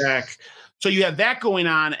have his back. So you have that going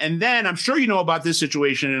on. And then I'm sure you know about this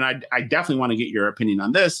situation, and I definitely want to get your opinion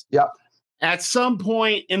on this. Yep. At some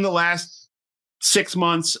point in the last 6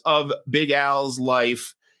 months of Big Al's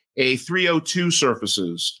life, a 302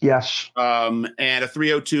 surfaces. Yes. And a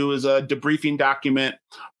 302 is a debriefing document.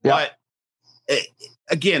 Yep. But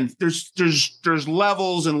again, there's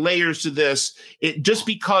levels and layers to this. It just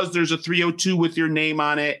because there's a 302 with your name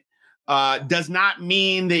on it does not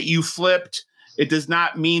mean that you flipped. It does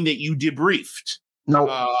not mean that you debriefed. No.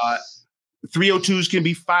 302s can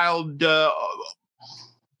be filed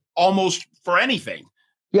almost for anything.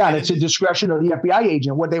 Yeah, and it's a discretion of the FBI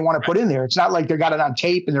agent what they want to put in there. It's not like they got it on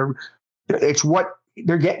tape, and it's what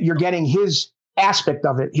you're getting his aspect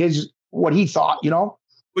of it, what he thought, you know.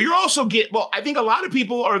 Well, you're also I think a lot of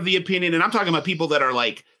people are of the opinion, and I'm talking about people that are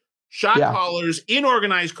like shot callers in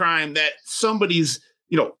organized crime, that somebody's,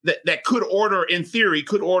 you know, that could order, in theory,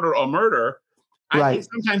 could order a murder. Right. I think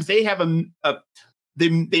sometimes they have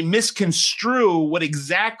they misconstrue what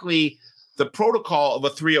exactly the protocol of a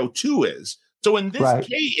 302 is. So in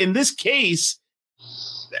this case,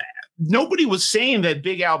 nobody was saying that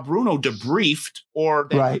Big Al Bruno debriefed or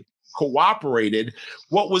that he cooperated.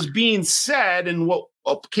 What was being said and what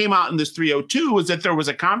came out in this 302 was that there was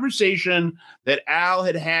a conversation that Al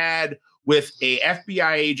had with a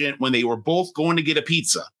FBI agent when they were both going to get a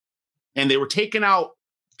pizza, and they were taking out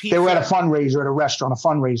pizza. They were at a fundraiser at a restaurant, a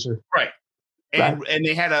fundraiser. Right. And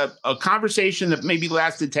they had a conversation that maybe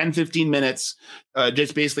lasted 10, 15 minutes,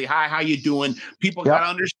 just basically, hi, how you doing? People got to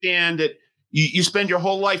understand that you spend your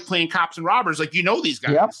whole life playing cops and robbers. Like, you know these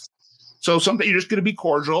guys. Yep. So something, you're just going to be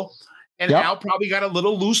cordial. And Al probably got a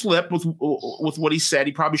little loose lip with what he said.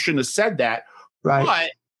 He probably shouldn't have said that. Right.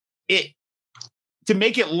 But to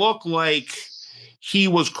make it look like he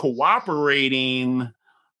was cooperating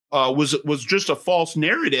was just a false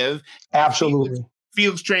narrative. Absolutely.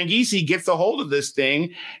 Felix Tranghese gets a hold of this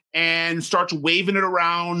thing and starts waving it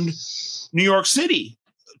around New York City,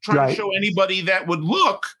 trying to show anybody that would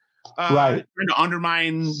look trying to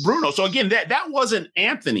undermine Bruno. So again, that wasn't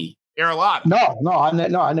Anthony Aralotta. No, I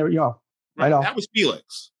never, you know, I know. That was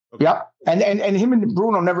Felix. Okay. Yeah. And him and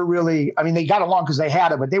Bruno never really, I mean, they got along because they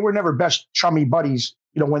had it, but they were never best chummy buddies,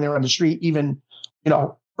 you know, when they were on the street, even, you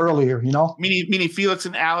know, earlier, you know, meaning Felix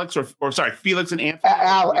and Alex, or sorry, Felix and Anthony.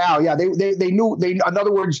 Al, yeah, they knew. In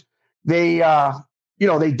other words, they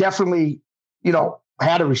they definitely, you know,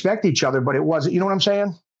 had to respect each other, but it wasn't. You know what I'm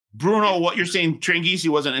saying? Bruno, what you're saying, Tranghese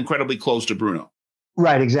wasn't incredibly close to Bruno.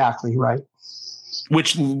 Right. Exactly. Right.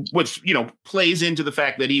 Which you know plays into the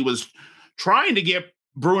fact that he was trying to get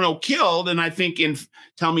Bruno killed, and I think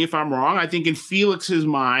tell me if I'm wrong. I think in Felix's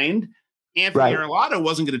mind, Anthony Aralotta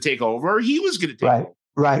wasn't going to take over. He was going to take over.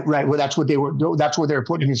 Right. Well, that's what they were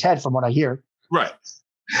putting in his head, from what I hear. Right.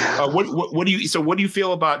 What do you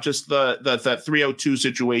feel about just the 302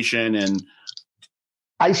 situation? And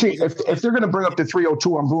I think if they're going to bring up the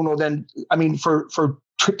 302 on Bruno, then I mean, for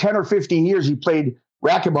 10 or 15 years he played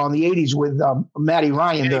racquetball in the 80s with Matty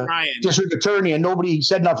Ryan, the district attorney, and nobody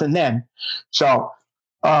said nothing then. So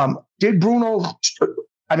did Bruno?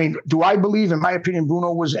 I mean, do I believe, in my opinion,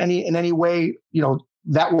 Bruno was in any way, you know,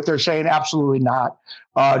 that what they're saying? Absolutely not.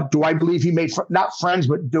 Do I believe he made not friends,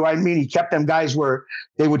 but do I mean he kept them guys where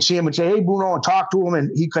they would see him and say, "Hey, Bruno," and talk to him,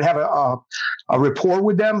 and he could have a rapport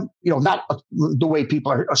with them? Not the way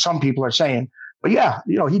some people are saying. But yeah,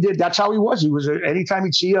 he did. That's how he was. He was anytime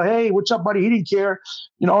he'd see you, "Hey, what's up, buddy?" He didn't care,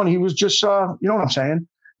 and he was just, you know what I'm saying?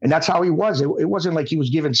 And that's how he was. It wasn't like he was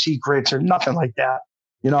giving secrets or nothing like that.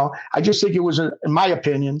 I just think it was, in my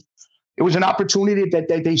opinion, it was an opportunity that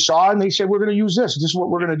they saw and they said, "We're going to use this. This is what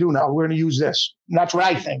we're going to do now. We're going to use this." And that's what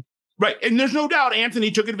I think. Right. And there's no doubt Anthony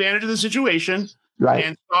took advantage of the situation, right,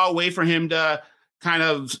 and saw a way for him to kind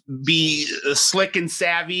of be slick and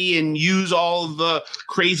savvy and use all of the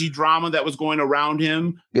crazy drama that was going around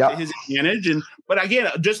him to his advantage. But again,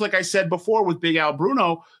 just like I said before with Big Al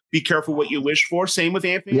Bruno, be careful what you wish for. Same with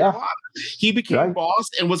Anthony. He became boss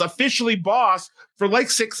and was officially boss for like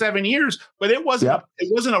 6-7 years, but it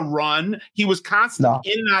wasn't a run. He was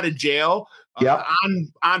constantly in and out of jail,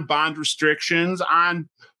 on bond restrictions, on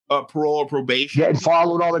parole or probation. Getting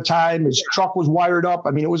followed all the time. His truck was wired up.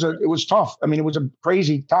 I mean, it was tough. I mean, it was a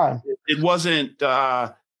crazy time. It wasn't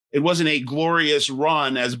a glorious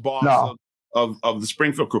run as boss of the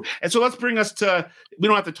Springfield crew. And so let's bring us to, we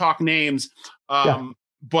don't have to talk names.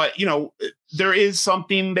 But, there is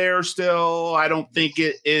something there still. I don't think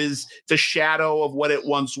it is the shadow of what it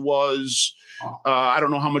once was. I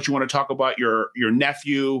don't know how much you want to talk about your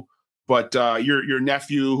nephew, but your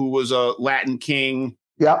nephew who was a Latin king.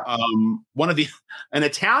 Yeah. An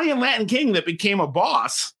Italian Latin king that became a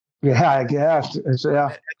boss. Yeah, I guess.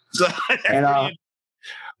 Yeah. So,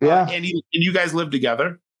 and you guys lived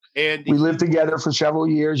together. And we lived together for several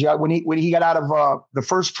years. Yeah, when he got out of the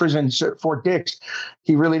first prison, Fort Dix,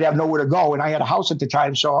 he really didn't have nowhere to go. And I had a house at the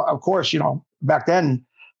time, so of course, back then,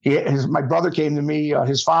 my brother came to me,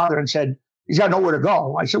 his father, and said he's got nowhere to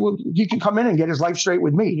go. I said, well, he can come in and get his life straight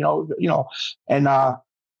with me, And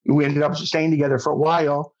we ended up staying together for a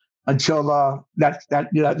while until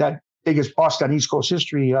that biggest bust on East Coast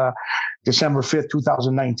history, December 5th,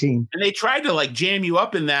 2019. And they tried to jam you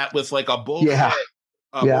up in that with a bullshit.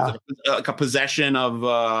 Yeah. Like a possession of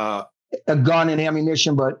a gun and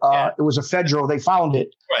ammunition, but it was a federal. They found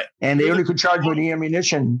it, right? And they only could charge me the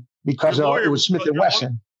ammunition because it was Smith and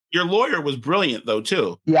Wesson. Your lawyer was brilliant, though,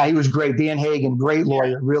 too. Yeah, he was great. Dan Hagen, great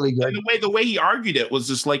lawyer, really good. And the way he argued it was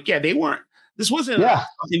just they weren't. This wasn't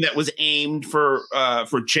something that was aimed for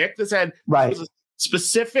Chick. This was a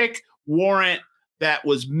specific warrant that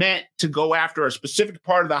was meant to go after a specific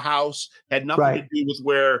part of the house. Had nothing to do with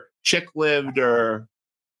where Chick lived or.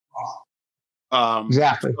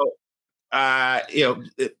 Exactly. So,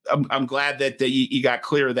 I'm glad that you got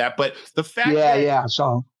clear of that. But the fact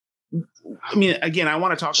So, I mean, again, I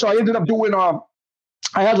want to talk. So I ended up doing.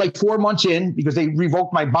 I had 4 months in because they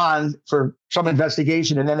revoked my bond for some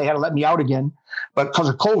investigation, and then they had to let me out again. But because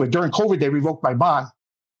of COVID, during COVID, they revoked my bond,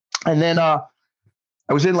 and then I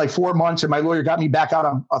was in 4 months, and my lawyer got me back out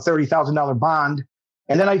on a $30,000 bond.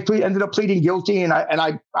 And then I ended up pleading guilty, and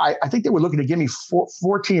I think they were looking to give me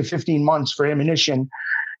 14 or 15 months for ammunition,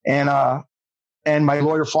 and my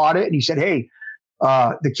lawyer fought it, and he said, "Hey,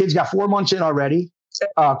 the kid's got 4 months in already.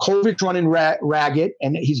 COVID's running ragged,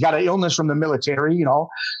 and he's got an illness from the military,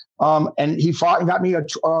 and he fought and got me a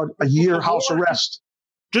year house arrest."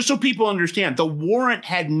 Just so people understand, the warrant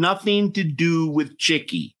had nothing to do with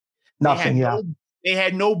Chicky. Nothing. They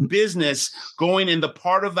had no business going in the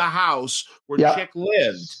part of the house where Chick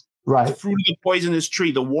lived. Right. The fruit of the poisonous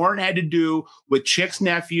tree. The warrant had to do with Chick's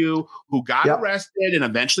nephew who got arrested and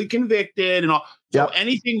eventually convicted and all. So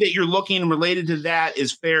anything that you're looking related to that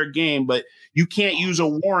is fair game, but you can't use a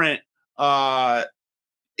warrant.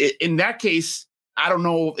 In that case, I don't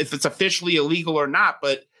know if it's officially illegal or not,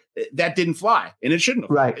 but that didn't fly and it shouldn't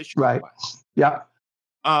have. Right. Fly. Yeah.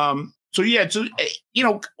 So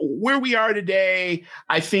where we are today,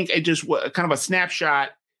 I think it just kind of a snapshot.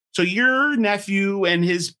 So your nephew and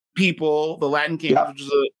his people, the Latin Kings, which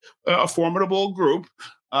is a formidable group.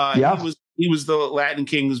 He was the Latin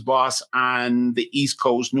Kings boss on the East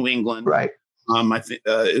Coast, New England. Right. I think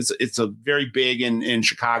it's a very big in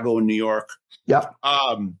Chicago and New York. Yeah.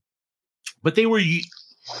 But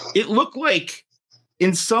it looked like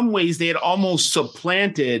in some ways they had almost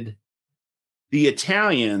supplanted the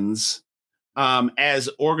Italians as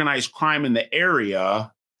organized crime in the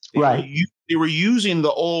area. They were using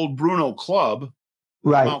the old Bruno Club,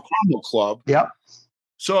 Mount Carmel Club. Yep.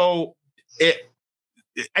 So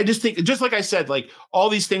I just think, just like I said, all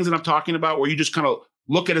these things that I'm talking about, where you just kind of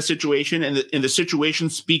look at a situation and the situation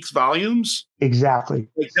speaks volumes. Exactly.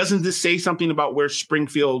 Doesn't this say something about where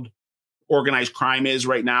Springfield organized crime is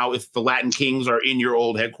right now if the Latin Kings are in your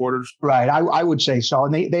old headquarters? Right. I would say so.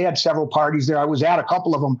 And they had several parties there. I was at a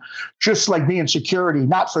couple of them, just like being security,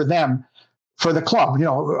 not for them, for the club.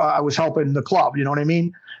 I was helping the club, you know what I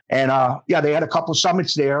mean? And they had a couple of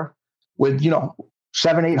summits there with,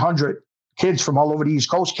 700-800 kids from all over the East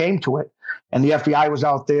Coast came to it. And the FBI was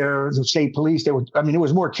out there, the state police. It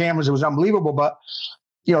was more cameras. It was unbelievable. But,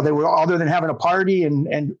 they were, other than having a party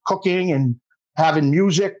and cooking and having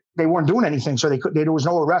music, they weren't doing anything. So there was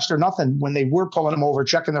no arrest or nothing when they were pulling them over,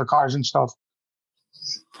 checking their cars and stuff.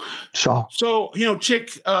 So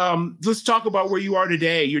Chick, let's talk about where you are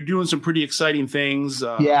today. You're doing some pretty exciting things.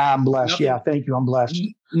 I'm blessed. Thank you. I'm blessed.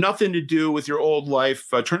 Nothing to do with your old life.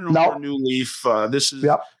 Turning over a new leaf. This is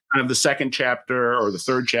kind of the second chapter or the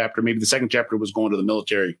third chapter. Maybe the second chapter was going to the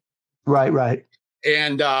military. Right.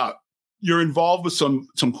 And you're involved with some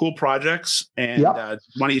cool projects. And why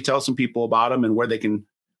don't you tell some people about them and where they can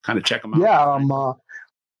kind of check them out?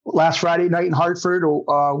 Last Friday night in Hartford,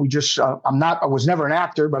 I was never an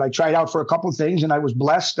actor, but I tried out for a couple of things and I was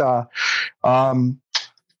blessed.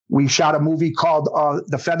 We shot a movie called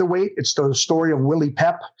The Featherweight. It's the story of Willie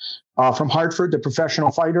Pep from Hartford, the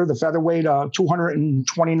professional fighter, the featherweight,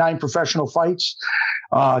 229 professional fights.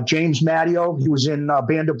 James Matteo, he was in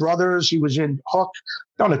Band of Brothers. He was in Hook,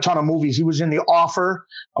 done a ton of movies. He was in The Offer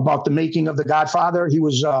about the making of The Godfather. He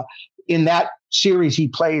was in that series. He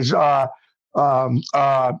plays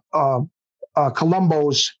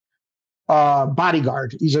Columbo's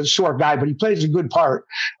bodyguard. He's a short guy, but he plays a good part.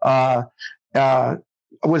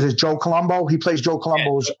 Was it Joe Colombo? He plays Joe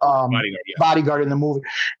Colombo's bodyguard in the movie.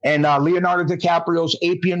 And Leonardo DiCaprio's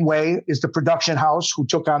Appian Way is the production house who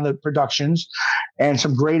took on the productions, and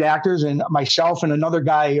some great actors, and myself and another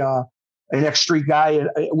guy, an ex-street guy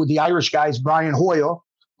with the Irish guys, Brian Hoyle,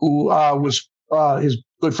 who was his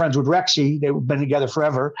good friends with Rexy. They've been together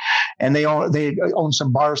forever, and they own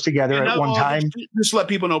some bars together at one time. Just let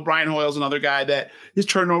people know, Brian Hoyle's another guy that is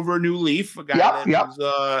turning over a new leaf. A guy that was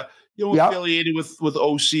affiliated with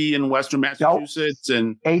OC in Western Massachusetts,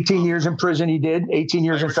 and 18 years in prison. He did 18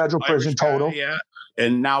 years in federal prison total.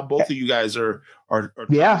 And now both of you guys are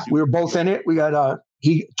we were both in it. We got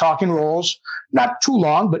talking roles, not too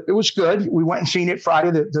long, but it was good. We went and seen it Friday,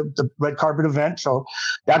 the red carpet event. So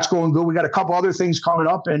that's going good. We got a couple other things coming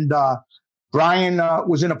up, and Brian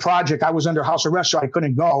was in a project. I was under house arrest, so I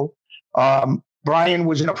couldn't go. Brian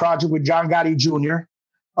was in a project with John Gotti Jr.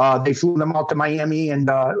 They flew them out to Miami, and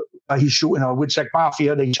he's shooting Woodseck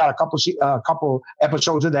Mafia. They shot a couple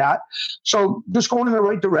episodes of that. So just going in the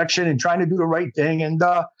right direction and trying to do the right thing. And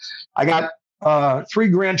I got 3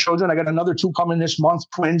 grandchildren. I got another 2 coming this month.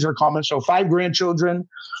 Twins are coming, so 5 grandchildren.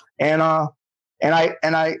 And I'll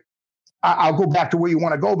go back to where you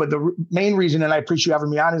want to go. But the main reason, and I appreciate you having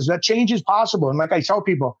me on, is that change is possible. And like I tell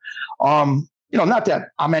people, not that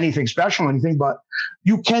I'm anything special or anything, but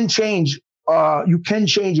you can change. You can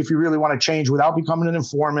change if you really want to change without becoming an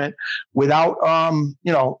informant, without,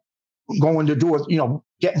 going to do it,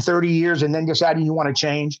 getting 30 years and then deciding you want to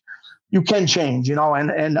change. You can change,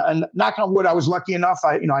 and knock on wood, I was lucky enough.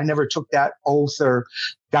 I never took that oath or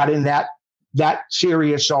got in that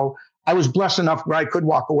serious. So I was blessed enough where I could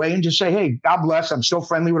walk away and just say, hey, God bless. I'm still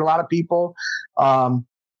friendly with a lot of people.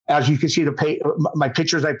 As you can see, my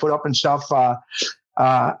pictures I put up and stuff.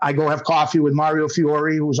 I go have coffee with Mario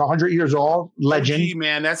Fiore, who's 100 years old, legend. OG,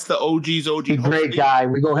 man, that's the OG's OG. Great guy.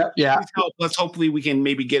 We go, Let's hopefully we can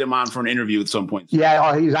maybe get him on for an interview at some point. Yeah,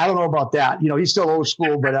 I don't know about that. He's still old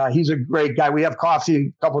school, but he's a great guy. We have coffee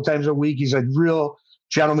a couple of times a week. He's a real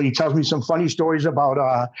gentleman. He tells me some funny stories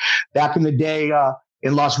about back in the day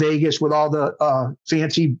in Las Vegas with all the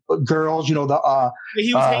fancy girls. He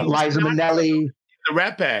was Liza Minnelli, the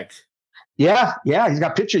Rat Pack. Yeah, he's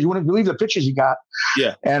got pictures. You wouldn't believe the pictures he got.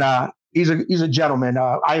 Yeah, and he's a gentleman.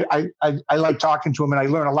 I like talking to him, and I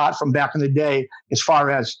learn a lot from back in the day as far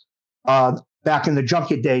as back in the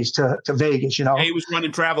junket days to Vegas. Yeah, he was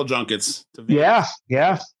running travel junkets to Vegas.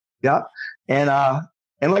 Yeah,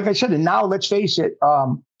 and like I said, and now let's face it,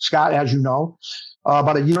 Scott, as you know,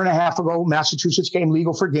 about a year and a half ago, Massachusetts came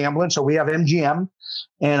legal for gambling, so we have MGM.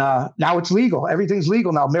 And now it's legal. Everything's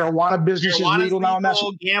legal now. Marijuana business is legal now.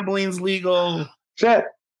 Gambling's legal. That's it.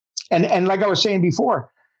 And like I was saying before,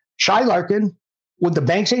 Shylarkin, with the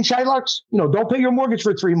banks ain't Shylarks, don't pay your mortgage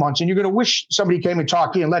for 3 months, and you're going to wish somebody came and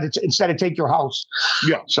talked to you and let it instead of take your house.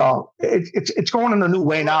 Yeah. So it's going in a new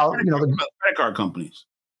way now. The credit card companies.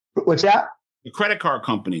 What's that? The credit card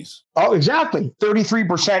companies. Oh, exactly.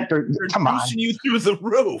 33%. Come on. Pushing you through the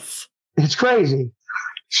roof. It's crazy.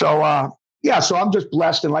 So, so I'm just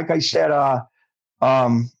blessed. And like I said,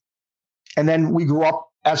 and then we grew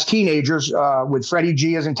up as teenagers with Freddie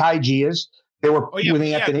Gias and Ty Gias. They were with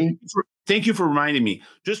Anthony. Thank you for reminding me.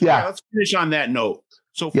 Let's finish on that note.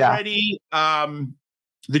 So Freddie,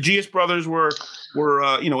 the Gias brothers were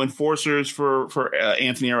enforcers for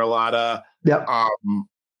Anthony Arlotta. Yep.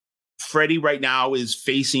 Freddie right now is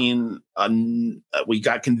facing we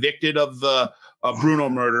got convicted of the Bruno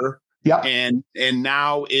murder. Yep. And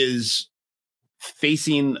now is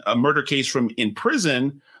facing a murder case in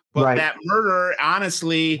prison. But that murder,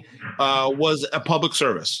 honestly, was a public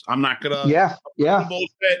service. I'm not gonna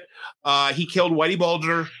bullshit. He killed Whitey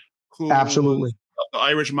Bulger, who absolutely the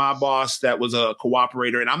Irish mob boss that was a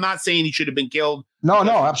cooperator. And I'm not saying he should have been killed. No,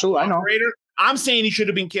 absolutely. I know. I'm saying he should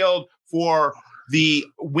have been killed for the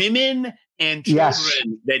women and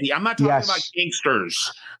children I'm not talking about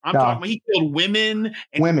gangsters. I'm talking about he killed women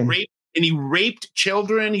and he raped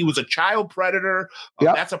children. He was a child predator.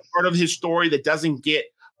 That's a part of his story that doesn't get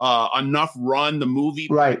enough run. The movie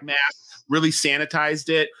Black Mass really sanitized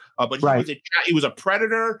it. But he was a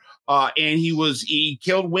predator, and he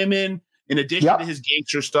killed women in addition to his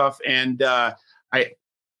gangster stuff. And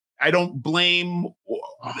I don't blame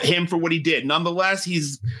him for what he did. Nonetheless,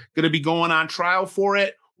 he's going to be going on trial for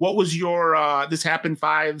it. What was your? This happened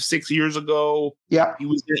 5-6 years ago. Yeah,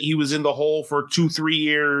 he was in the hole for 2-3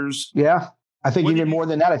 years. Yeah, I think even more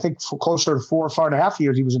than that. I think for closer to 4 or 4.5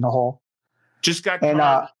 years he was in the hole. Just got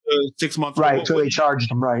charged 6 months ago. Right, until they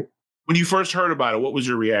charged him. Right. When you first heard about it, what was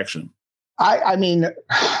your reaction? I mean,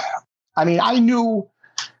 I knew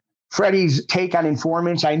Freddie's take on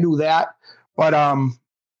informants. I knew that, but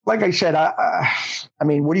like I said, I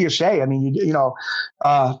mean, what do you say? I mean,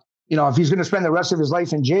 if he's going to spend the rest of his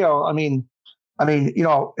life in jail, I mean,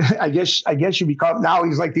 I guess you become, now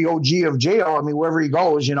he's like the OG of jail. I mean, wherever he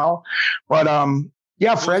goes, but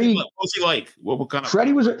Freddie. What's he like? What kind of?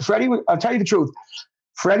 Freddie was. I'll tell you the truth.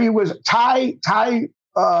 Freddie was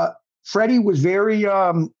Freddie was very.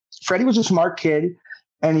 Freddie was a smart kid,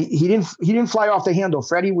 and he didn't fly off the handle.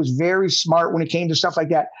 Freddie was very smart when it came to stuff like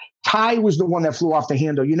that. Ty was the one that flew off the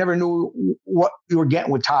handle. You never knew what you were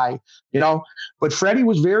getting with Ty, But Freddie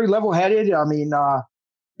was very level-headed. I mean,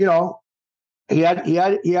 he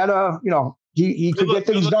could get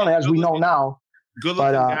things done, as we know now.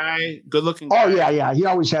 Good-looking guy. Good-looking guy. Oh yeah. He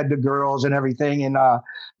always had the girls and everything, and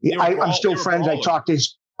I'm still friends. I talk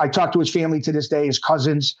to his family to this day, his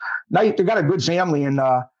cousins. Now they got a good family, and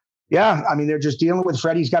I mean, they're just dealing with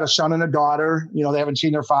Freddie's got a son and a daughter. They haven't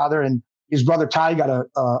seen their father, and his brother Ty got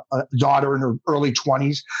a daughter in her early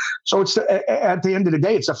 20s. So it's at the end of the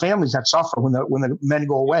day, it's the families that suffer when the men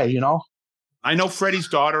go away. I know Freddie's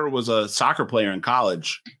daughter was a soccer player in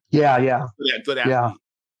college. Yeah. Good athlete.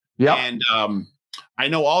 Yeah. And I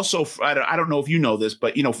know also, I don't know if you know this,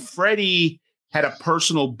 but Freddie had a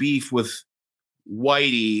personal beef with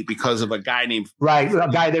Whitey because of a guy named a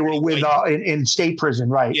guy they were with in state prison,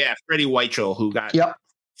 right? Yeah, Freddie Whitechell, who got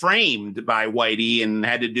framed by Whitey and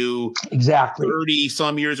had to do 30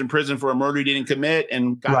 some years in prison for a murder he didn't commit,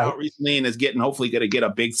 and got out recently and is hopefully going to get a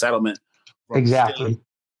big settlement from the state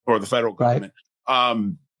or the federal government.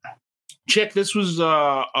 Chick, this was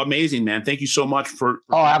amazing, man. Thank you so much for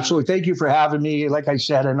absolutely. Thank you for having me. Like I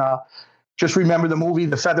said, and just remember the movie,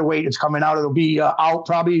 The Featherweight. It's coming out. It'll be out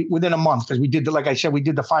probably within a month, because we did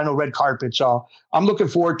the final red carpet. So I'm looking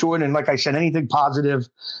forward to it. And like I said, anything positive,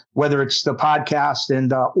 whether it's the podcast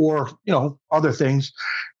and or other things,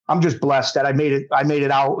 I'm just blessed that I made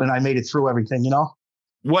it out and I made it through everything.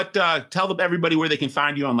 What? Tell everybody where they can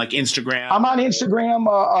find you on Instagram. I'm on Instagram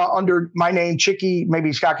under my name, Chicky.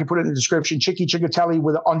 Maybe Scott can put it in the description. Chicky Cecchetelli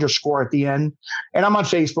with an underscore at the end. And I'm on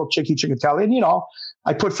Facebook, Chicky Cecchetelli. And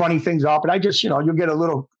I put funny things up, and I just you'll get a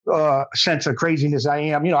little sense of craziness I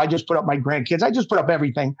am. I just put up my grandkids. I just put up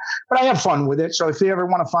everything, but I have fun with it. So if you ever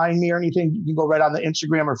want to find me or anything, you can go right on the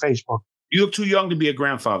Instagram or Facebook. You look too young to be a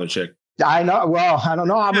grandfather, Chick. I know. Well, I don't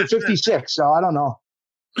know. I'm at 56, so I don't know.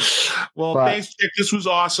 Well, thanks, Chick. This was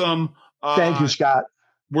awesome. Thank you, Scott.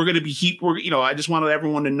 We're going to be I just wanted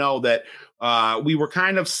everyone to know that we were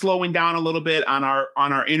kind of slowing down a little bit on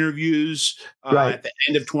our interviews at the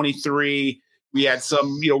end of 23. We had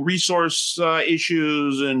some, resource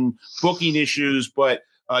issues and booking issues, but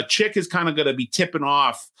Chick is kind of going to be tipping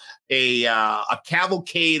off a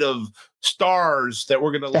cavalcade of stars that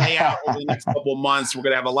we're going to lay out over the next couple of months. We're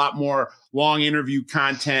going to have a lot more long interview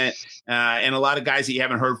content and a lot of guys that you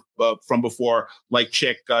haven't heard from before, like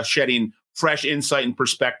Chick, shedding fresh insight and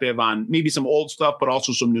perspective on maybe some old stuff, but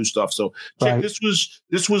also some new stuff. So Chick,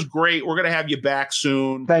 this was great. We're going to have you back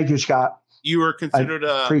soon. Thank you, Scott. You were considered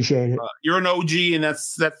appreciate it. You're an OG, and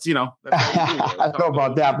that's you know. I don't know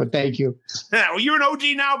about that, but thank you. Yeah, well, you're an OG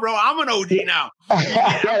now, bro. I'm an OG now.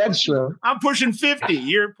 Yeah, that's true. I'm pushing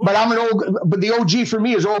 50. But the OG for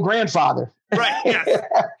me is old grandfather. Right. Yes.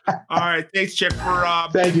 All right. Thanks, Chick.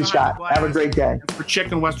 Thank you, Scott. Have a great day. For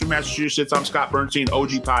Chick in Western Massachusetts, I'm Scott Bernstein.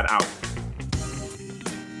 OG Pod out.